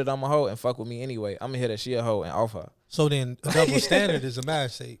gonna hit it on my hoe and fuck with me anyway. I'm gonna hit that she a hoe and off her. So then a double standard is a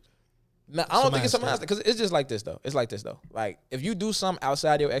marriage state. No, I don't think it's a mindset. mindset because it's just like this though. It's like this though. Like if you do something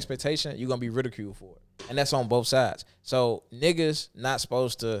outside your expectation, you're gonna be ridiculed for it, and that's on both sides. So niggas not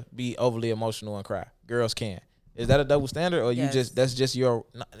supposed to be overly emotional and cry. Girls can. Is that a double standard, or Yes. that's just your?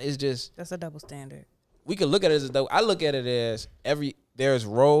 It's just that's a double standard. we could look at it as a double. I look at it as there's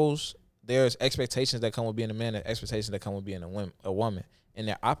roles, there's expectations that come with being a man, and expectations that come with being a woman, and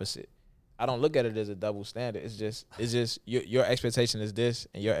they're opposite. I don't look at it as a double standard. It's just your expectation is this,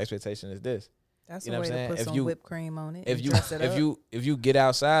 and your expectation is this. That's You a know way what I'm to saying? put If some you- whipped cream on it. If and you dress it up. if you get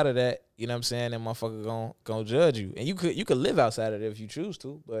outside of that, you know what I'm saying, then motherfucker gonna judge you, and you could live outside of it if you choose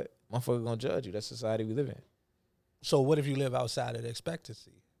to, but motherfucker gonna judge you. That's the society we live in. So what if you live outside of the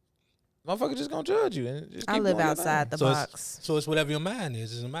expectancy? Motherfucker just gonna judge you, and just I keep live doing your outside the So box. So it's whatever your mind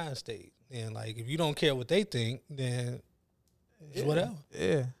is. It's a mind state. And like if you don't care what they think, then it's thing. whatever.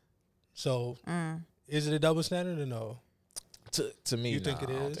 Yeah. So Mm. is it a double standard or no? To me, You think nah,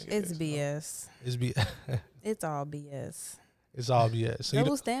 it I don't is? think it It's is. BS. It's be It's all BS. it's all BS. So you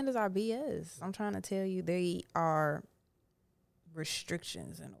Double standards are BS. I'm trying to tell you, they are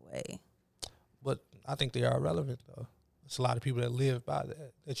restrictions in a way. but I think they are relevant though. It's a lot of people that live by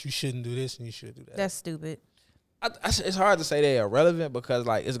that you shouldn't do this and you should do that. That's stupid. It's hard to say they are relevant because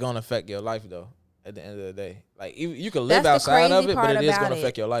like it's gonna affect your life though. At the end of the day, like you can live That's the outside of crazy it, but part it is about gonna it.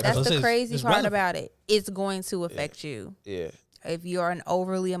 affect your life. That's So the it's crazy it's part relevant. about it. It's going to affect you. Yeah, If you're an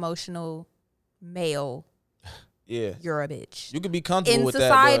overly emotional male, yeah. you're a bitch. You could be comfortable In with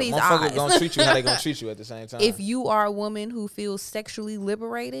society's that, but motherfuckers eyes. gonna treat you how they gonna treat you at the same time. If you are a woman who feels sexually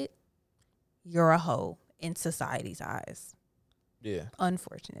liberated, you're a hoe in society's eyes. yeah,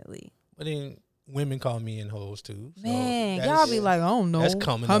 Unfortunately. But then women call me in hoes too. So Man, that's- y'all be like, I don't know. that's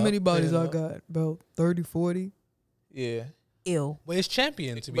coming How up, many bodies you I know? got? About 30, 40? yeah. Ew. Well, it's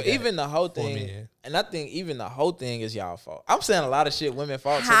champion to be. But that even the whole for thing, men. and I think even the whole thing is y'all fault. I'm saying a lot of shit women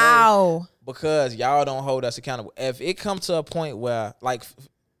fault today How? because y'all don't hold us accountable. If it comes to a point where, like,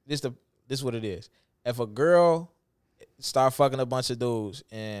 this what it is. If a girl start fucking a bunch of dudes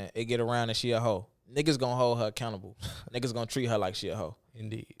and it get around and she a hoe, niggas gonna hold her accountable. Niggas gonna treat her like she a hoe.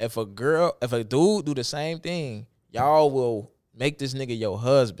 Indeed. If a dude do the same thing, y'all will make this nigga your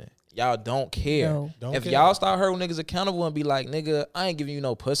husband. Y'all don't care. No. If y'all start holding niggas accountable and be like, nigga, I ain't giving you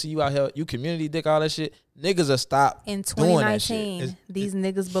no pussy. You out here, you community dick, all that shit. Niggas will stop In doing that shit. 2019, these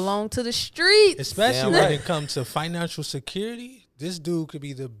niggas belong to the streets. Especially Damn when right. it comes to financial security, this dude could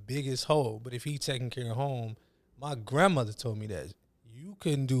be the biggest hoe. But if he taking care of home, my grandmother told me that you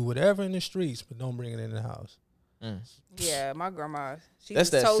can do whatever in the streets, but don't bring it in the house. Yeah, my grandma. She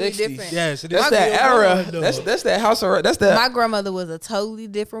That's was that totally 60s. different. Yes, That's that era. That's that house. That's that. My grandmother was a totally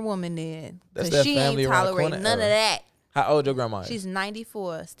different woman then. That's Because that she ain't family around the tolerate corner none era. of that. How old your grandma is? She's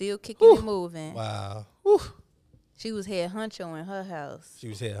 94, still kicking and moving. Wow. She was head honcho in her house. She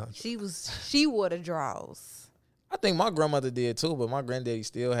was here. Huh? She wore the draws. I think my grandmother did too, but my granddaddy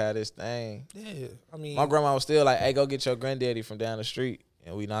still had this thing. Yeah. I mean, My grandma was still like, "Hey, go get your granddaddy from down the street."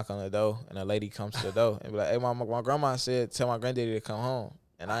 And we knock on the door, and a lady comes to the door and be like, "Hey, my grandma said tell my granddaddy to come home."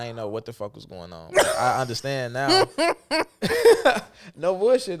 And I ain't know what the fuck was going on. But I understand now. No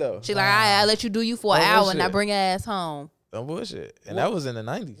bullshit though. She like, I'll let you do you for an No hour bullshit. and I bring your ass home. No bullshit. And that was in the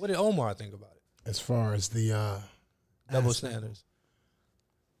 90s. what did Omar think about it? As far as the Double standards.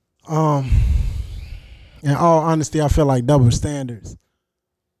 in all honesty, I feel like double standards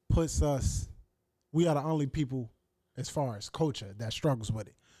puts us. We are the only people, as far as culture, that struggles with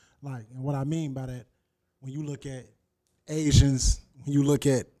it. Like, and what I mean by that, when you look at Asians, when you look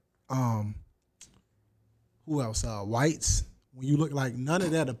at who else? Whites. When you look, like, none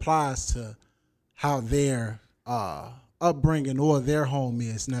of that applies to how their upbringing or their home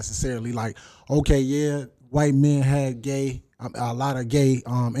is necessarily. Like, okay, yeah, white men had a lot of gay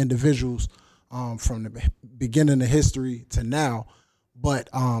individuals from the beginning of history to now, but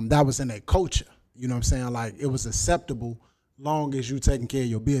that was in their culture. You know what I'm saying? Like, it was acceptable long as you taking care of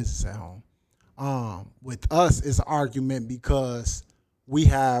your business at home. With us, it's an argument because we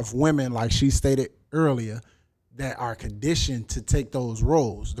have women, like she stated earlier, that are conditioned to take those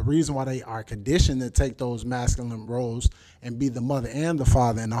roles. The reason why they are conditioned to take those masculine roles and be the mother and the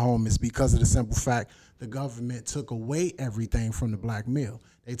father in the home is because of the simple fact the government took away everything from the black male.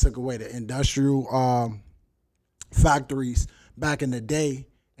 They took away the industrial factories back in the day,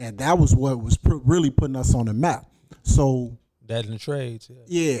 and that was what was really putting us on the map. So That in the trades. Yeah.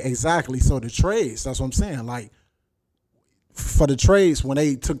 yeah, exactly. So the trades, that's what I'm saying. Like, for the trades, when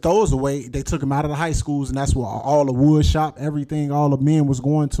they took those away, they took them out of the high schools, and that's where all the wood shop, everything, all the men was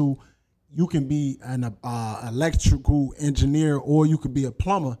going to. You can be an electrical engineer or you could be a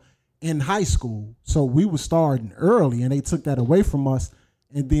plumber in high school. So we were starting early, and they took that away from us.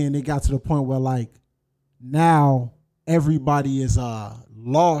 And then it got to the point where, like, now everybody is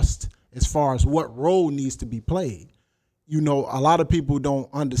lost as far as what role needs to be played. You know, a lot of people don't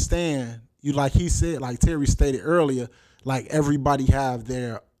understand. You, like he said, like Terry stated earlier, like, everybody have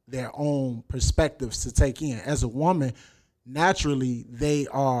their own perspectives to take in. As a woman, naturally, they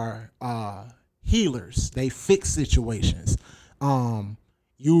are healers. They fix situations.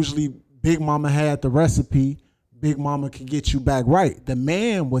 Usually, Big Mama had the recipe. Big Mama can get you back right. The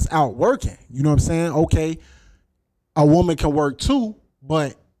man was out working. You know what I'm saying? Okay, a woman can work too,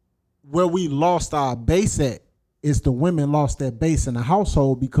 but where we lost our base at is the women lost their base in the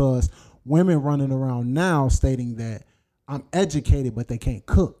household because women running around now stating that I'm educated, but they can't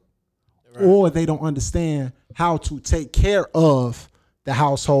cook. Right. Or they don't understand how to take care of the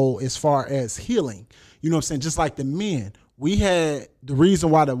household as far as healing. You know what I'm saying? Just like the men. We had the reason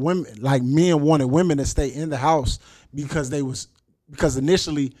why the women, like men wanted women to stay in the house because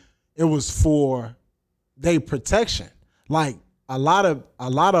initially it was for their protection. Like a lot of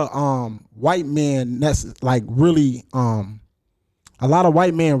white men, that's like really a lot of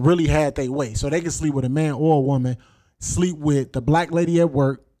white men really had their way. So they could sleep with a man or a woman, sleep with the black lady at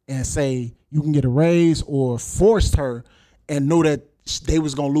work and say you can get a raise, or forced her and know that they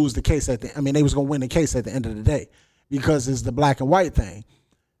was gonna lose the case they was gonna win the case at the end of the day because it's the black and white thing.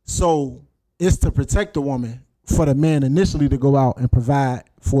 So it's to protect the woman for the man initially to go out and provide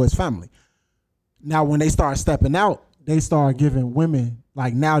for his family. Now, when they start stepping out, they start giving women,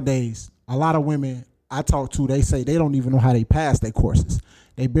 like nowadays, a lot of women I talk to, they say they don't even know how they pass their courses.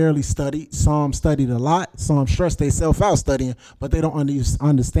 They barely studied. Some studied a lot. Some stressed themselves out studying, but they don't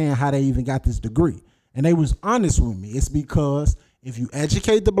understand how they even got this degree. And they was honest with me. It's because if you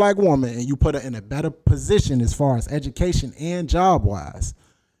educate the black woman and you put her in a better position as far as education and job-wise,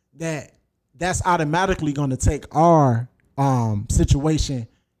 that's automatically going to take our situation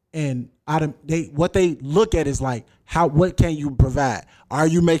And what they look at is like, what can you provide? Are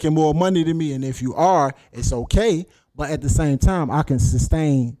you making more money than me? And if you are, it's okay. But at the same time, I can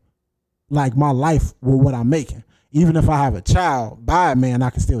sustain like my life with what I'm making. Even if I have a child by a man, I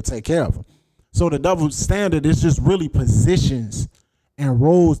can still take care of him. So the double standard is just really positions and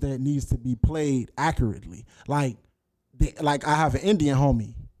roles that needs to be played accurately. Like I have an Indian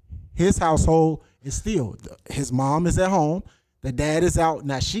homie. His household is still, his mom is at home. The dad is out.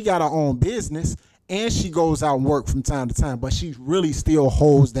 Now she got her own business and she goes out and work from time to time, but she really still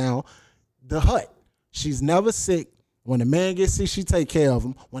holds down the hut. She's never sick. When the man gets sick, she take care of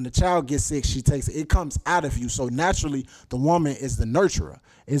him. When the child gets sick, she takes it. It comes out of you. So naturally, the woman is the nurturer.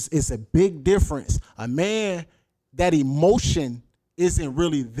 It's a big difference. A man, that emotion isn't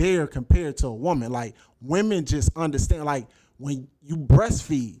really there compared to a woman. Like, women just understand, like, when you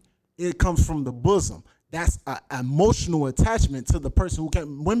breastfeed, it comes from the bosom. That's an emotional attachment to the person who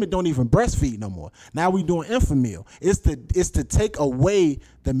can. Women don't even breastfeed no more. Now we doing infamil. It's to take away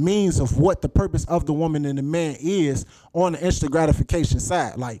the means of what the purpose of the woman and the man is on the instant gratification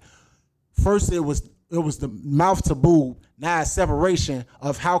side. Like, first it was the mouth to boob. Now it's separation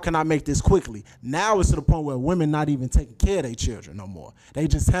of how can I make this quickly. Now it's to the point where women not even taking care of their children no more. They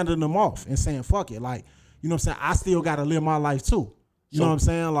just handing them off and saying fuck it. Like, you know what I'm saying? I still got to live my life too. You know what I'm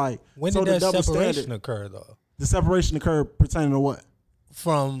saying? Like, when so did the that separation standard, occur, though? The separation occurred pertaining to what?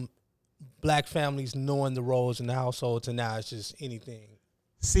 From black families knowing the roles in the household to now it's just anything.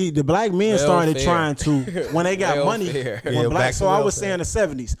 See, the black men started trying to, when they got money, so I was saying the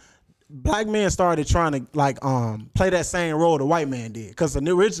 70s, black men started trying to like play that same role the white man did. Because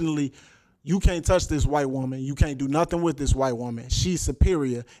originally, you can't touch this white woman. You can't do nothing with this white woman. She's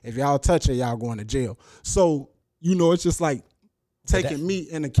superior. If y'all touch her, y'all going to jail. So, you know, it's just like, taking meat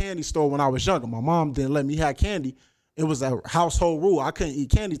in the candy store when I was younger. My mom didn't let me have candy. It was a household rule. I couldn't eat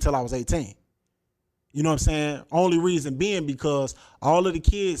candy till I was 18. You know what I'm saying? Only reason being because all of the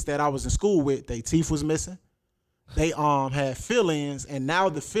kids that I was in school with, their teeth was missing. They had fill-ins, and now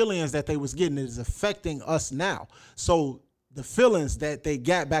the fill-ins that they was getting is affecting us now. So the fill-ins that they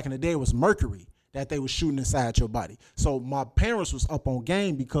got back in the day was mercury that they was shooting inside your body. So my parents was up on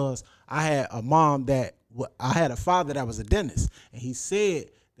game because I had a father that was a dentist, and he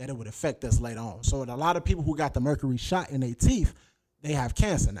said that it would affect us later on. So a lot of people who got the mercury shot in their teeth, they have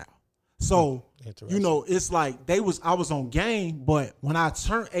cancer now. So, you know, it's like I was on game, but when I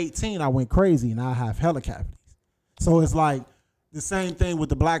turned 18, I went crazy and I have hella cavities. So it's like the same thing with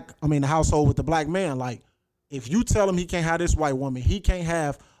the household with the black man. Like, if you tell him he can't have this white woman, he can't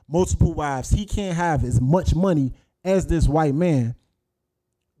have multiple wives, he can't have as much money as this white man,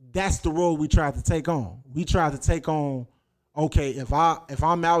 that's the role we tried to take on. We tried to take on, okay, if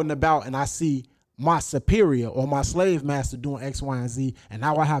I'm out and about and I see my superior or my slave master doing X, Y, and Z, and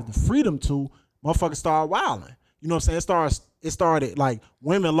now I have the freedom to, motherfuckers start wilding. You know what I'm saying? It started like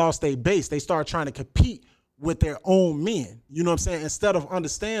women lost their base. They started trying to compete with their own men. You know what I'm saying? Instead of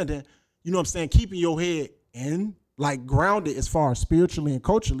understanding, you know what I'm saying, keeping your head in, like, grounded as far as spiritually and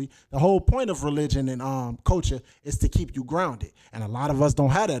culturally. The whole point of religion and culture is to keep you grounded. And a lot of us don't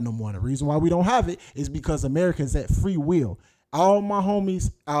have that no more. And the reason why we don't have it is because Americans at free will. All my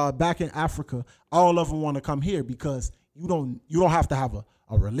homies back in Africa, all of them want to come here because you don't have to have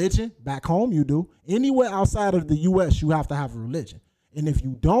a religion. Back home you do. Anywhere outside of the US, you have to have a religion. And if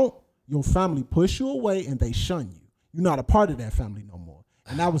you don't, your family push you away and they shun you. You're not a part of that family no more.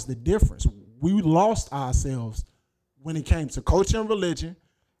 And that was the difference. We lost ourselves when it came to culture and religion.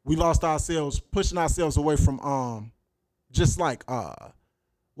 We lost ourselves, pushing ourselves away from just like what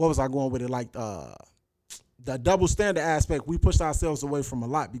was I going with it? Like the double standard aspect, we pushed ourselves away from a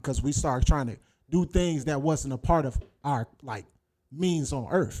lot because we started trying to do things that wasn't a part of our like means on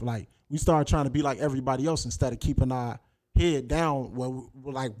earth. Like, we started trying to be like everybody else instead of keeping our head down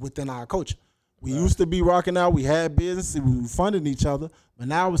like within our culture. We used to be rocking out, we had business, we were funding each other, but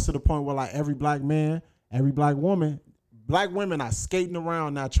now it's to the point where like every black man, every black woman, black women are skating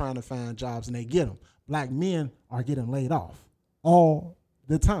around now trying to find jobs and they get them. Black men are getting laid off all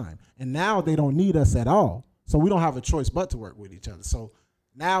the time. And now they don't need us at all. So we don't have a choice but to work with each other. So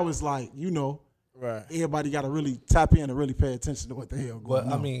now it's like, you know, right, everybody got to really tap in and really pay attention to what the hell going on.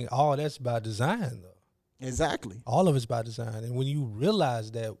 Well, I mean, all that's by design, though. Exactly. All of it's by design. And when you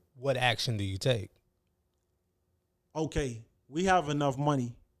realize that, what action do you take? Okay, we have enough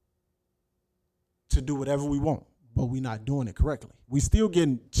money to do whatever we want, but we're not doing it correctly. We still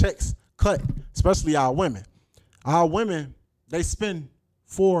getting checks cut, especially our women. Our women, they spend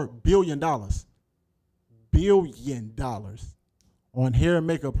 $4 billion on hair and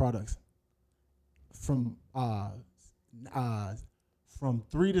makeup products from from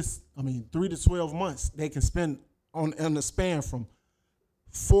 3 to 12 months, they can spend on the span from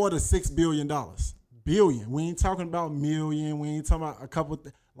 $4 to $6 billion. Billion. We ain't talking about million. We ain't talking about a couple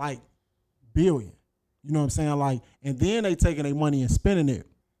like billion. You know what I'm saying? Like, and then they taking their money and spending it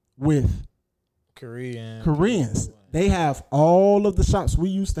with Koreans. They have all of the shops we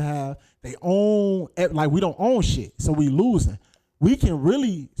used to have. They own, like, we don't own shit, so we losing. We can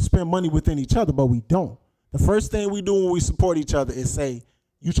really spend money within each other, but we don't. The first thing we do when we support each other is say,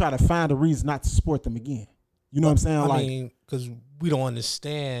 you try to find a reason not to support them again. You know what I'm saying? I mean, because we don't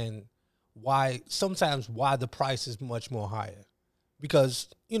understand why the price is much more higher. Because,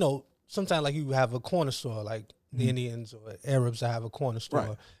 you know, sometimes like you have a corner store, like the Indians or Arabs that have a corner store,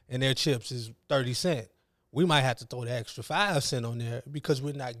 Right. and their chips is 30 cents. We might have to throw the extra 5 cents on there because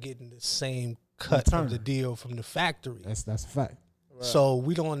we're not getting the same cut Return. of the deal from the factory. That's a fact. So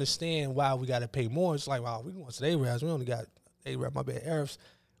we don't understand why we got to pay more. It's like, wow, we want to Arabs. We only got Arabs.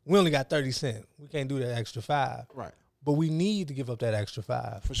 We only got 30 cents. We can't do that extra 5. Right. But we need to give up that extra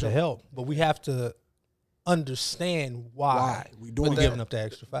 5 For sure. to help. But we have to understand why we doing we're that. giving up that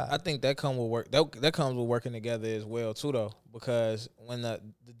extra 5. I think that comes with work. That comes with working together as well too, though, because when the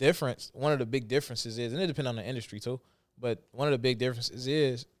difference, one of the big differences is, and it depends on the industry too, but one of the big differences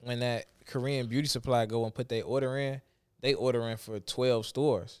is when that Korean beauty supply go and put their order in, they order in for 12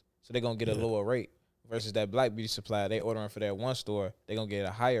 stores, so they're gonna get a lower rate. Versus that black beauty supply, they ordering for that one store, they're gonna get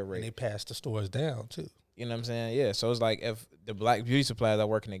a higher rate. And they pass the stores down too. You know what I'm saying? Yeah. So it's like if the black beauty suppliers are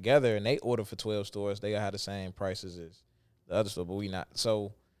working together and they order for 12 stores, they gotta have the same prices as the other store, but we not.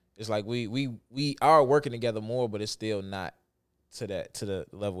 So it's like we are working together more, but it's still not to the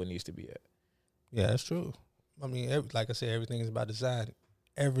level it needs to be at. Yeah, that's true. I mean, like I said, everything is about design.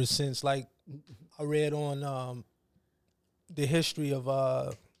 Ever since, like, I read on the history of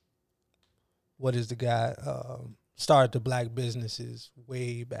what is the guy started the black businesses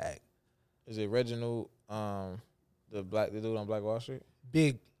way back. Is it Reginald, the dude on Black Wall Street?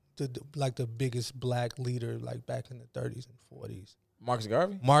 Big, the biggest black leader, like back in the 30s and 40s. Marcus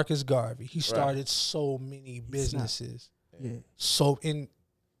Garvey? Marcus Garvey. He started so many businesses. Yeah. So in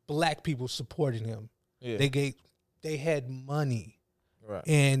black people supporting him. Yeah. They had money. Right.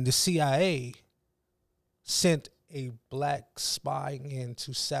 And the CIA sent a black spy in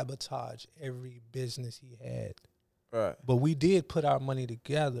to sabotage every business he had. Right. But we did put our money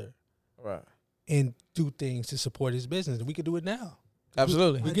together Right. and do things to support his business. And we could do it now.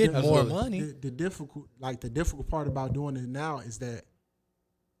 Absolutely. We get more Absolutely. money. The difficult part about doing it now is that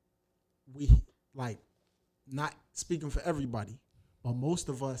we, like, not speaking for everybody, but most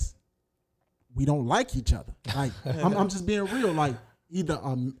of us, we don't like each other. Like, I'm just being real. Like, either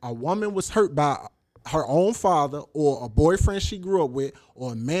a woman was hurt by her own father, or a boyfriend she grew up with,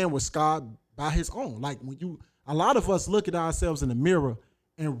 or a man was scarred by his own. Like, a lot of us look at ourselves in the mirror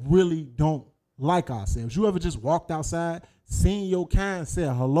and really don't like ourselves. You ever just walked outside, seen your kind,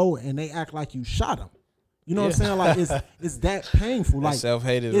 said hello, and they act like you shot them? You know what I'm saying? Like, it's that painful. Like,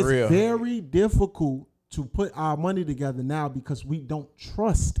 self-hate is it's real. very difficult to put our money together now because we don't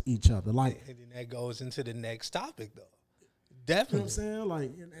trust each other. Like, And then that goes into the next topic, though. you know what Definitely. I'm saying?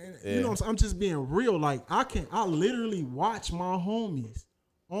 Like, you know, I'm just being real. Like, I literally watch my homies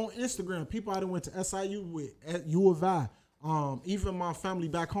on Instagram. People I done went to SIU with, at U of I, even my family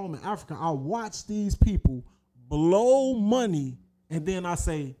back home in Africa. I watch these people blow money, and then I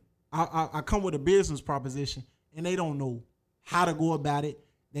say, I come with a business proposition, and they don't know how to go about it.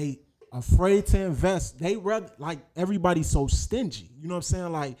 They afraid to invest. They rather, like, everybody's so stingy. You know what I'm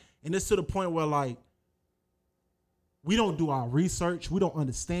saying? Like, and it's to the point where, like, we don't do our research. We don't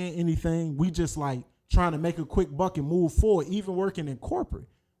understand anything. We just, like, trying to make a quick buck and move forward, even working in corporate.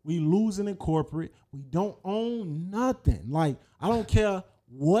 We losing in corporate. We don't own nothing. Like, I don't care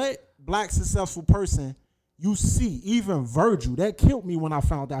what black successful person you see, even Virgil. That killed me when I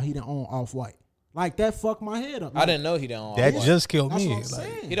found out he didn't own Off-White. Like, that fucked my head up. I didn't know he didn't own That Off-White. just killed That's me. what I'm Like,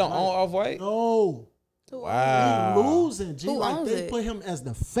 saying. He don't Like, own Off-White? No. Wow. He losing, G. Who Like, owns they it? put him as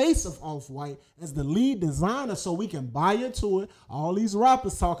the face of Off-White, as the lead designer, so we can buy into it. All these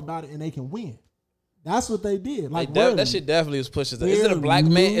rappers talk about it, and they can win. That's what they did. Like, That shit definitely was pushed. Is it a black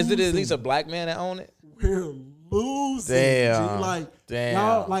man? Is it at least losing. a black man that own it? We're losing. Damn. G. Like, Damn.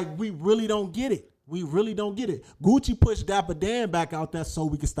 y'all, like, we really don't get it. We really don't get it. Gucci pushed Dapper Dan back out there so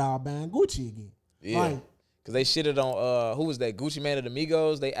we can start buying Gucci again. Yeah. Like, Cause they shitted on who was that? Gucci Man of the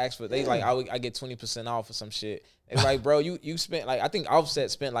Migos. They asked for like I get 20% off or some shit. They was like, bro, you spent, like, I think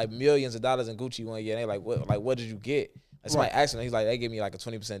Offset spent like millions of dollars in Gucci one year. And they like, what did you get? And somebody asked him, he's like, they give me like a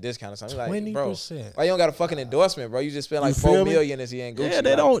 20% discount or something. He's like, bro, 20%. why you don't got a fucking endorsement, bro? You just spent like You feel $4 me? million this year in Gucci. Yeah,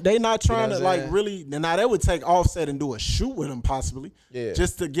 they don't. They not trying know to what I'm like saying? really. Now they would take Offset and do a shoot with him possibly. Yeah.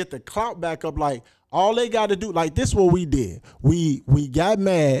 Just to get the clout back up. Like all they got to do. Like this, what we did. We got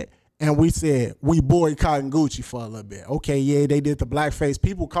mad and we said we boycotting Gucci for a little bit. Okay, yeah, they did the blackface.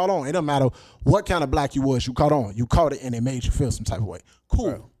 People caught on. It don't matter what kind of black you was. You caught on. You caught it and it made you feel some type of way. Cool.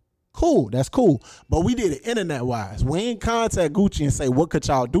 Right. Cool, that's cool. But we did it internet-wise. We ain't contact Gucci and say, what could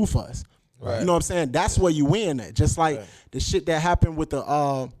y'all do for us? Right. You know what I'm saying? That's where you win at. Just like the shit that happened with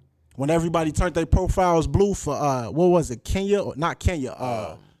the when everybody turned their profiles blue for what was it, Kenya? Or not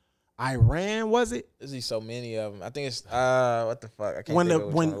Kenya, Iran, was it? There's so many of them. I think it's what the fuck? I can't When think of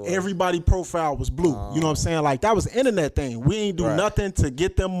which one it when was. everybody profile was blue. You know what I'm saying? Like that was an internet thing. We ain't do Right. nothing to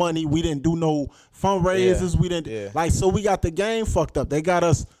get them money. We didn't do no fundraisers. Yeah. We didn't Yeah. like so we got the game fucked up. They got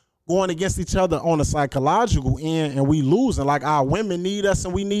us going against each other on a psychological end and we losing. Like our women need us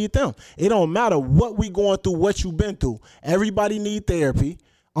and we need them. It don't matter what we going through, what you been through. Everybody need therapy.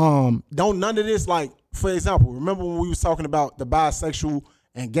 Don't none of this, like, for example, remember when we was talking about the bisexual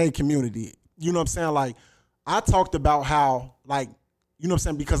and gay community? You know what I'm saying? Like, I talked about how, like, you know what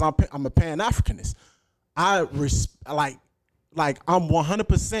I'm saying, because I'm a Pan-Africanist. I'm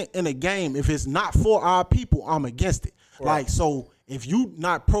 100% in a game. If it's not for our people, I'm against it. Like, so if you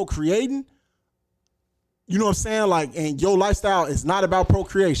not procreating, you know what I'm saying? Like, and your lifestyle is not about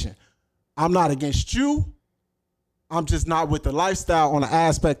procreation, I'm not against you. I'm just not with the lifestyle on the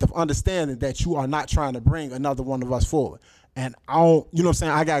aspect of understanding that you are not trying to bring another one of us forward. And I don't, you know what I'm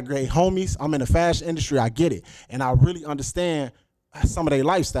saying? I got great homies. I'm in the fashion industry. I get it. And I really understand some of their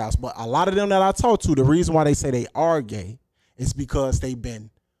lifestyles. But a lot of them that I talk to, the reason why they say they are gay is because they've been,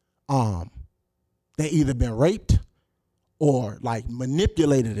 they either been raped or like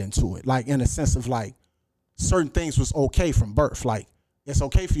manipulated into it. Like in a sense of like certain things was okay from birth. Like it's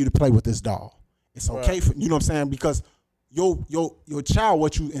okay for you to play with this doll. It's okay for, you know what I'm saying? Because your child,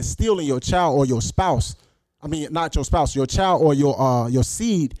 what you instill in your child or your spouse, I mean, not your spouse, your child or your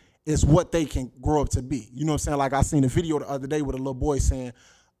seed is what they can grow up to be. You know what I'm saying? Like I seen a video the other day with a little boy saying,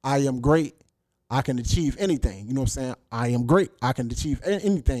 I am great. I can achieve anything. You know what I'm saying? I am great. I can achieve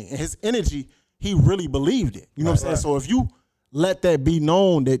anything. And his energy, he really believed it. You know what I'm saying? So if you let that be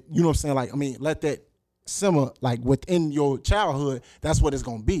known that, you know what I'm saying? Like, I mean, let that simmer like within your childhood, that's what it's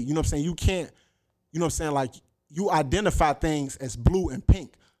going to be. You know what I'm saying? You can't, you know what I'm saying? Like you identify things as blue and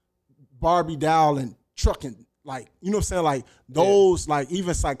pink, Barbie doll and trucking, like, you know what I'm saying? Like those, like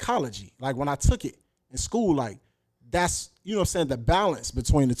even psychology, like when I took it in school, like that's, you know what I'm saying? The balance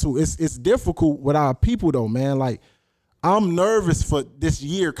between the two. It's difficult with our people though, man. Like I'm nervous for this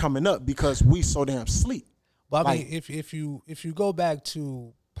year coming up because we so damn sleep. But I Like- mean, if you go back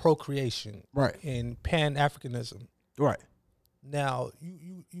to procreation, Right. and Pan-Africanism, Right. now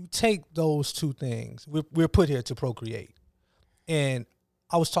you take those two things. We're put here to procreate, and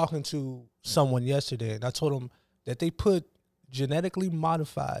I was talking to someone yesterday, and I told them that they put genetically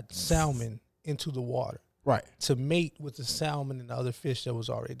modified salmon into the water Right. to mate with the salmon and the other fish that was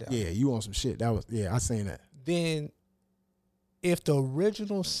already down. Yeah, you on some shit. That was, yeah, I seen that. Then, if the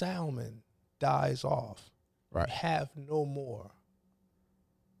original salmon dies off, Right. you have no more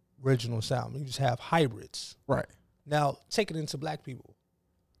original salmon. You just have hybrids. Right. Now, take it into black people.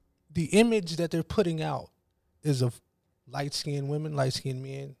 The image that they're putting out is of light-skinned women, light-skinned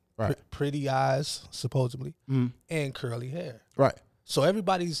men, Right. pretty eyes, supposedly, Mm. and curly hair. Right. So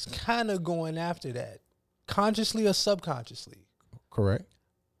everybody's kind of going after that, consciously or subconsciously. Correct.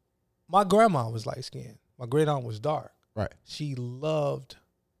 My grandma was light-skinned. My great-aunt was dark. Right.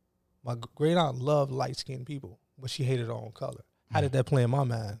 My great-aunt loved light-skinned people, but she hated her own color. How did that play in my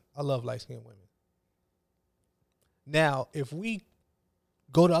mind? I love light-skinned women. Now, if we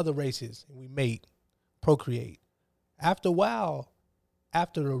go to other races and we mate, procreate, after a while,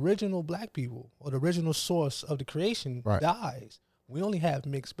 after the original black people or the original source of the creation Right. dies, we only have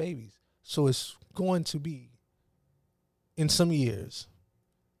mixed babies. So it's going to be, in some years,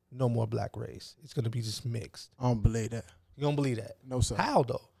 no more black race. It's going to be just mixed. I don't believe that. You don't believe that? No, sir. How,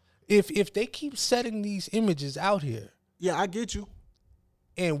 though? If they keep setting these images out here, Yeah, I get you.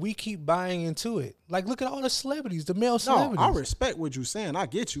 and we keep buying into it. Like, look at all the celebrities, the male No, celebrities. I respect what you're saying. I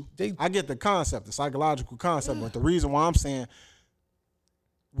get you. They- I get the concept, the psychological concept. But the reason why I'm saying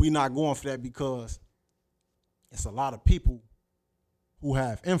we not going for that because it's a lot of people who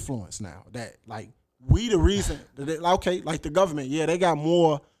have influence now that like we the reason that they, okay, like the government, yeah, they got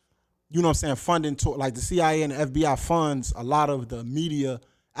more, you know what I'm saying, funding to like the CIA and the FBI funds a lot of the media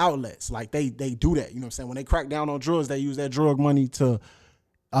outlets. Like they do that, you know what I'm saying? When they crack down on drugs, they use that drug money to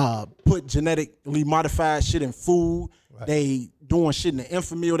put genetically modified shit in food. Right. They doing shit in the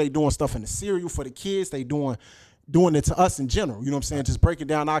Enfamil. They doing stuff in the cereal for the kids. They doing it to us in general. You know what I'm saying? Just breaking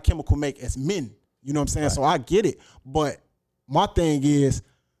down our chemical make as men. You know what I'm saying? So I get it. But my thing is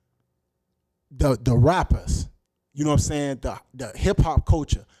the rappers, you know what I'm saying? The hip hop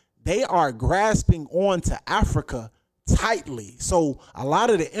culture, they are grasping on to Africa tightly. So a lot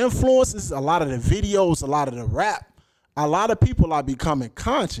of the influences, a lot of the videos, a lot of the rap, a lot of people are becoming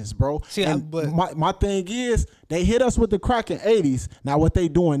conscious, bro. See, but my thing is, they hit us with the crack in 80s. Now what they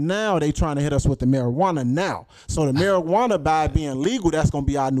doing now, they trying to hit us with the marijuana now. So the marijuana by being legal, that's going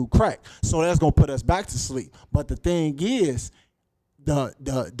to be our new crack. So that's going to put us back to sleep. But the thing is,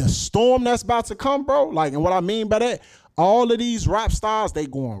 the storm that's about to come, bro, like, and what I mean by that, all of these rap stars, they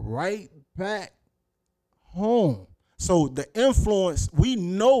going right back home. So the influence, we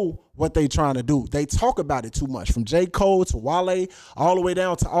know what they trying to do. They talk about it too much. From J. Cole to Wale, all the way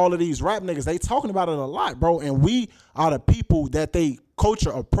down to all of these rap niggas, they talking about it a lot, bro. And we are the people that they culture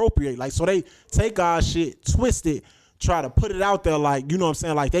appropriate. Like, so they take our shit, twist it, try to put it out there like, you know what I'm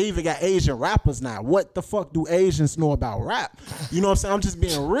saying? Like, they even got Asian rappers now. What the fuck do Asians know about rap? You know what I'm saying? I'm just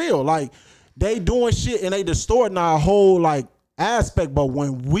being real. Like, they doing shit and they distorting our whole, like, aspect. But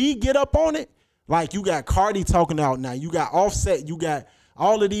when we get up on it, like, you got Cardi talking out now. You got Offset. You got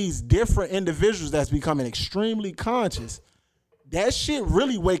all of these different individuals that's becoming extremely conscious. That shit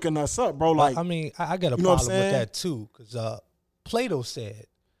really waking us up, bro. Like, I mean, I got a you know what problem I'm with saying? that too, because Plato said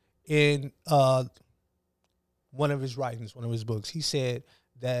in one of his writings, one of his books, he said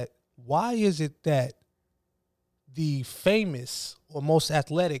that why is it that the famous or most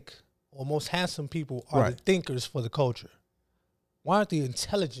athletic or most handsome people are the thinkers for the culture? Why aren't the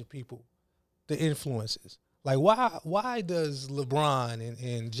intelligent people the influences? Like, why does LeBron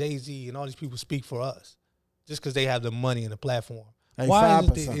and Jay-Z and all these people speak for us just because they have the money and the platform? They Why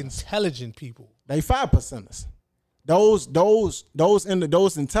isn't the 5%ers. intelligent people? They 5%ers.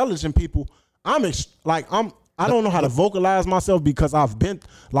 Those intelligent people. I don't know how to vocalize myself because I've been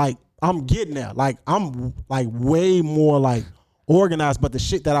like, I'm getting there. Like, I'm like way more like organized, but the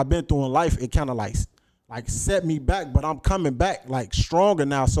shit that I've been through in life, it kind of like set me back, but I'm coming back like stronger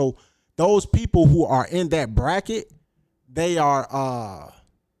now. So those people who are in that bracket, they are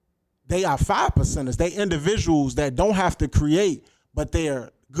 5%ers. They individuals that don't have to create, but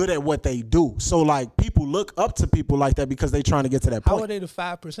they're good at what they do. So like, people look up to people like that because they trying to get to that point. How are they the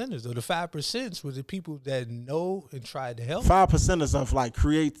 5%ers though? The 5% were the people that know and tried to help. 5%ers of like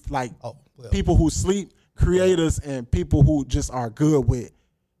create, like people people who sleep, creators, and people who just are good with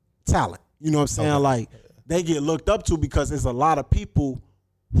talent. You know what I'm saying? Like, they get looked up to because there's a lot of people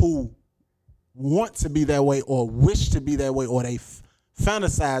who want to be that way or wish to be that way, or they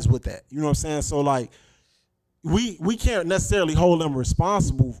fantasize with that. You know what I'm saying? So like, we can't necessarily hold them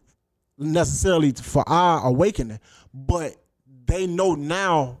responsible necessarily for our awakening, but they know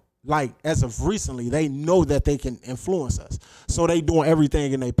now, like, as of recently, they know that they can influence us. So they doing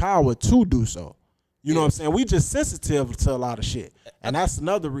everything in their power to do so. You know what I'm saying? We just sensitive to a lot of shit. And that's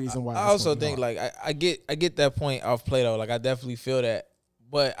another reason why. I also think, like, I get that point off Plato. Like, I definitely feel that.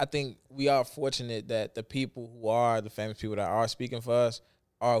 But I think we are fortunate that the people who are the famous people that are speaking for us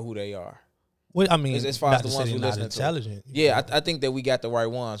are who they are. Well, I mean, as far as the ones who listen intelligent. to. Yeah, I think that we got the right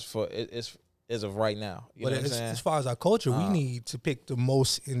ones for it as of right now. You know what I'm saying? As far as our culture, we need to pick the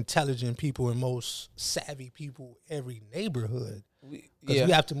most intelligent people and most savvy people every neighborhood. Because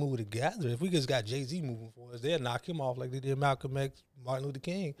we have to move together. If we just got Jay-Z moving for us, they'll knock him off like they did Malcolm X, Martin Luther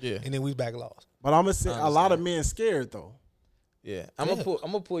King, and then we back lost. But I'm gonna say a lot of men scared though. Yeah, I'm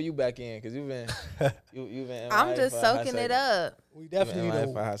gonna pull you back in because you've been you've been. I'm just soaking it up. We definitely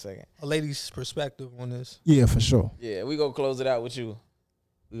need for a hot second. A lady's perspective on this. Yeah, for sure. Yeah, we gonna close it out with you.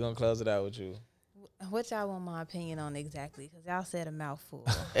 What y'all want my opinion on exactly? Because y'all said a mouthful.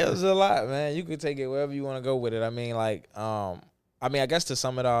 It was a lot, man. You could take it wherever you want to go with it. I mean, like, I guess to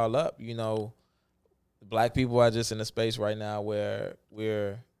sum it all up, you know, black people are just in a space right now where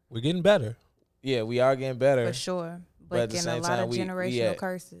we're getting better. Yeah, we are getting better for sure. But at the getting same a lot time, of generational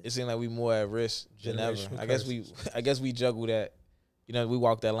curses. It seems like we more at risk than ever. I guess we juggle that. You know, we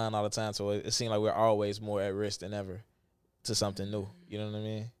walk that line all the time, so it seems like we're always more at risk than ever to something new. You know what I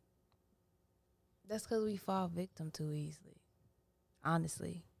mean? That's because we fall victim too easily,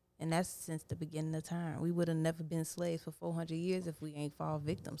 honestly. And that's since the beginning of time. We would have never been slaves for 400 years if we ain't fall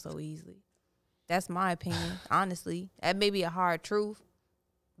victim so easily. That's my opinion, honestly. That may be a hard truth,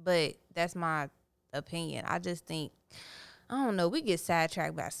 but that's my opinion. I just think, I don't know, we get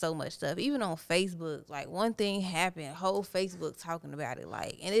sidetracked by so much stuff. Even on Facebook, like, one thing happened, whole Facebook talking about it,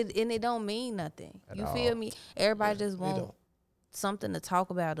 like, and it don't mean nothing. You feel me? Everybody just won't something to talk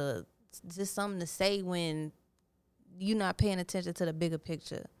about or just something to say when you're not paying attention to the bigger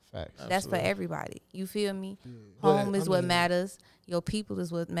picture. Facts. That's for everybody. You feel me? But, Home is I what mean- matters. Your people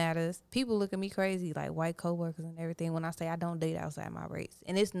is what matters. People look at me crazy, like white coworkers and everything, when I say I don't date outside my race.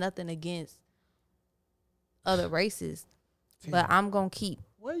 And it's nothing against other races, but I'm gonna keep.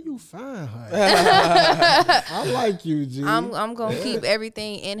 Where you find her? I like you, G. I'm gonna keep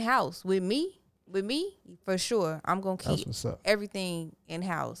everything in house with me. With me, for sure. I'm gonna That's keep what's up. everything in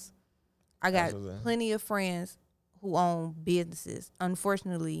house. I got Absolutely. plenty of friends who own businesses.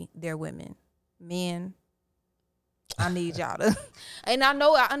 Unfortunately, they're women. Men, I need y'all to. And I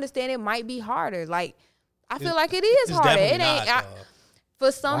understand it might be harder. Like, I feel like it is It's harder. It definitely ain't. not,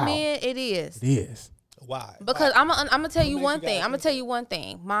 For some Wow. men, it is. It is. Why? Because I'm gonna tell you makes one you thing. guys I'm gonna think tell you one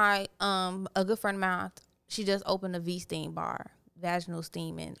thing. My a good friend of mine, she just opened a V-steam bar, vaginal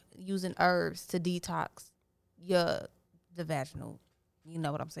steaming, using herbs to detox the vaginal. You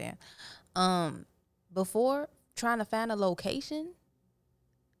know what I'm saying? Before, trying to find a location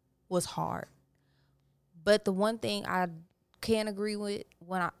was hard. But the one thing I can agree with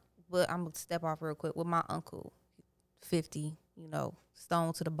I'm gonna step off real quick with my uncle, 50,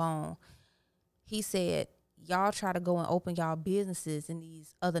 stone to the bone. He said, y'all try to go and open y'all businesses in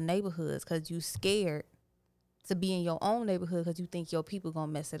these other neighborhoods because you scared to be in your own neighborhood because you think your people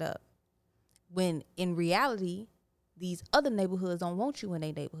gonna mess it up. When in reality, these other neighborhoods don't want you in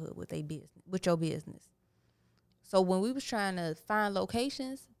their neighborhood with your business. So when we was trying to find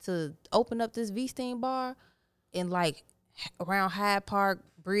locations to open up this V-steam bar in like around Hyde Park,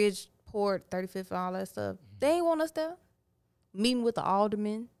 Bridgeport, 35th, all that stuff, they ain't want us there. Meeting with the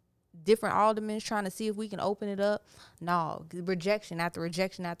aldermen, different aldermen trying to see if we can open it up. No, rejection after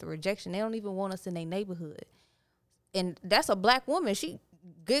rejection after rejection. They don't even want us in their neighborhood. And that's a black woman. She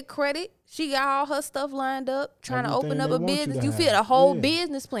good credit. She got all her stuff lined up, trying to Everything open up they a want you business. to You have. feel a whole Yeah.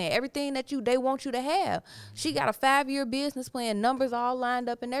 business plan, everything that they want you to have. She got a 5-year business plan, numbers all lined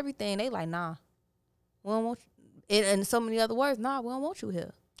up and everything. They like, nah, we don't want you. And so many other words, nah, we don't want you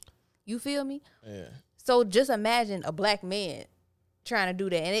here. You feel me? Yeah. So just imagine a black man trying to do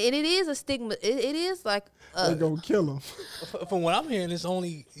that, and it is a stigma. It is like They gonna kill him. From what I'm hearing, it's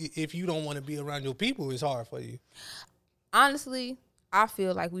only if you don't want to be around your people, it's hard for you. honestly, I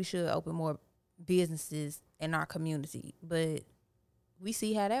feel like we should open more businesses in our community, but we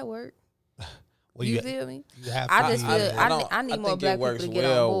see how that works. Well, You feel me? You have I to just be- feel- I don't- need more think black it people works to get on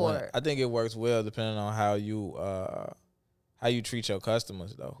well when- board. I think it works well depending on how you treat your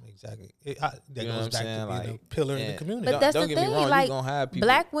customers though. Exactly. That You know goes what back I'm to saying? being a Like, pillar in the and- community. But Don't- that's don't the get me thing. wrong, you Like, gonna have people-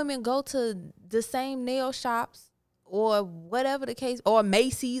 black women go to the same nail shops or whatever the case, or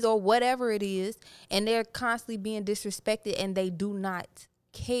Macy's or whatever it is, and they're constantly being disrespected, and they do not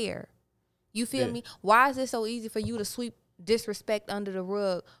care. You feel Yeah. me? Why is it so easy for you to sweep disrespect under the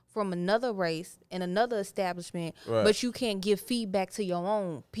rug from another race in another establishment, Right. but you can't give feedback to your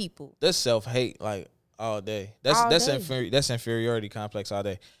own people? That's self-hate like all day. That's All that's day. that's inferiority complex all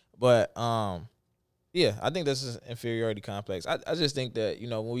day. But yeah, I think this is inferiority complex. I just think that,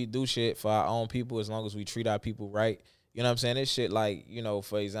 when we do shit for our own people, as long as we treat our people right, you know what I'm saying? This shit like,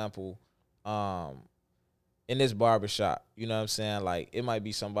 for example, in this barbershop, you know what I'm saying? Like, it might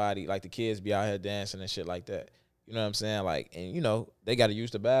be somebody, like the kids be out here dancing and shit like that. You know what I'm saying? Like, and they got to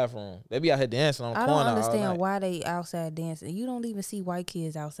use the bathroom. They be out here dancing on the I corner don't all understand night. why they outside dancing. You don't even see white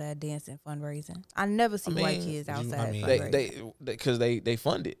kids outside dancing fundraising. I never see white mean, kids you- I outside mean- fundraising. Because they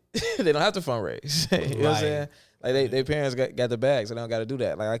fund it. They don't have to fundraise. You know what I'm saying? Like they parents got the bag, so they don't got to do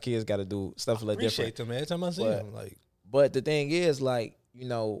that. Like our kids got to do stuff a little different. Appreciate them every time I see But- them. Like, But the thing is, like,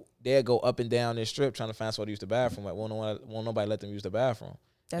 they'll go up and down this strip trying to find somewhere to use the bathroom. Like, won't nobody let them use the bathroom. You know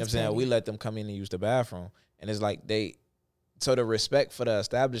what I'm That's saying? petty. We let them come in and use the bathroom. And it's like so the respect for the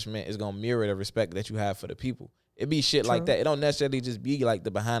establishment is going to mirror the respect that you have for the people. It be shit like True. that. It don't necessarily just be like the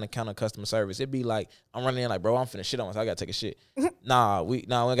behind the counter customer service. It be like, I'm running in like, bro, I'm finna shit on myself. I got to take a shit. Nah, we ain't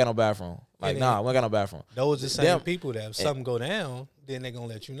got no bathroom. Like, And then- we ain't got no bathroom. those the same Them- people that if something go down, then they gonna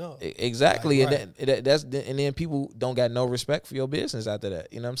let you know. Exactly, Like, and then people don't got no respect for your business after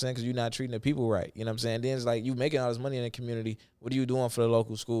that. You know what I'm saying? Because you're not treating the people right. You know what I'm saying? Then it's like you making all this money in the community. What are you doing for the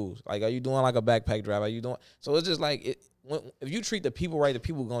local schools? Like, are you doing like a backpack drive? Are you doing? So it's just like if you treat the people right, the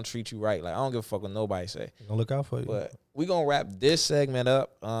people gonna treat you right. Like I don't give a fuck what nobody say. They gonna look out for you. But we gonna wrap this segment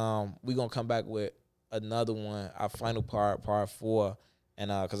up. We gonna come back with another one, our final part 4, and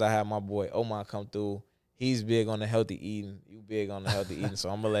because I have my boy Omar come through. He's big on the healthy eating. You big on the healthy eating.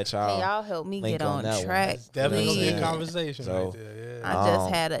 So I'm gonna let Can y'all. y'all help me link get on on that one. track? It's definitely gonna be a please? conversation So, right there. Yeah. I just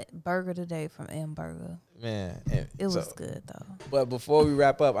had a burger today from M Burger. Man, It was so- good though. But before we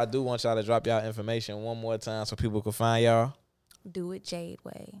wrap up, I do want y'all to drop y'all information one more time so people can find y'all. Do it Jade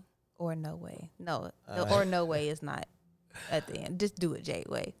way or no way. No, or no way is not at the end. Just do it Jade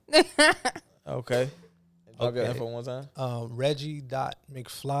way. Okay. Drop your Okay. info one time.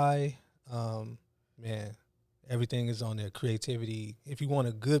 Reggie.McFly. Man, everything is on there. Creativity. If you want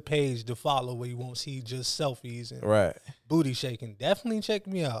a good page to follow where you won't see just selfies and Right. booty shaking, definitely check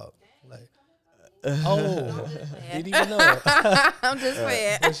me out. Like, oh, didn't even know. I'm just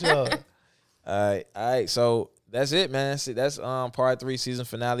saying. For sure. All right. So that's it, man. See, that's part 3 season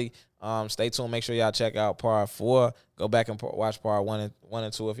finale. Stay tuned. Make sure y'all check out part 4. Go back and watch part 1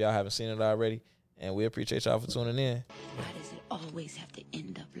 and 2 if y'all haven't seen it already. And we appreciate y'all for tuning in. Why does it always have to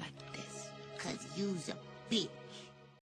end up like this? 'Cause you's a bitch.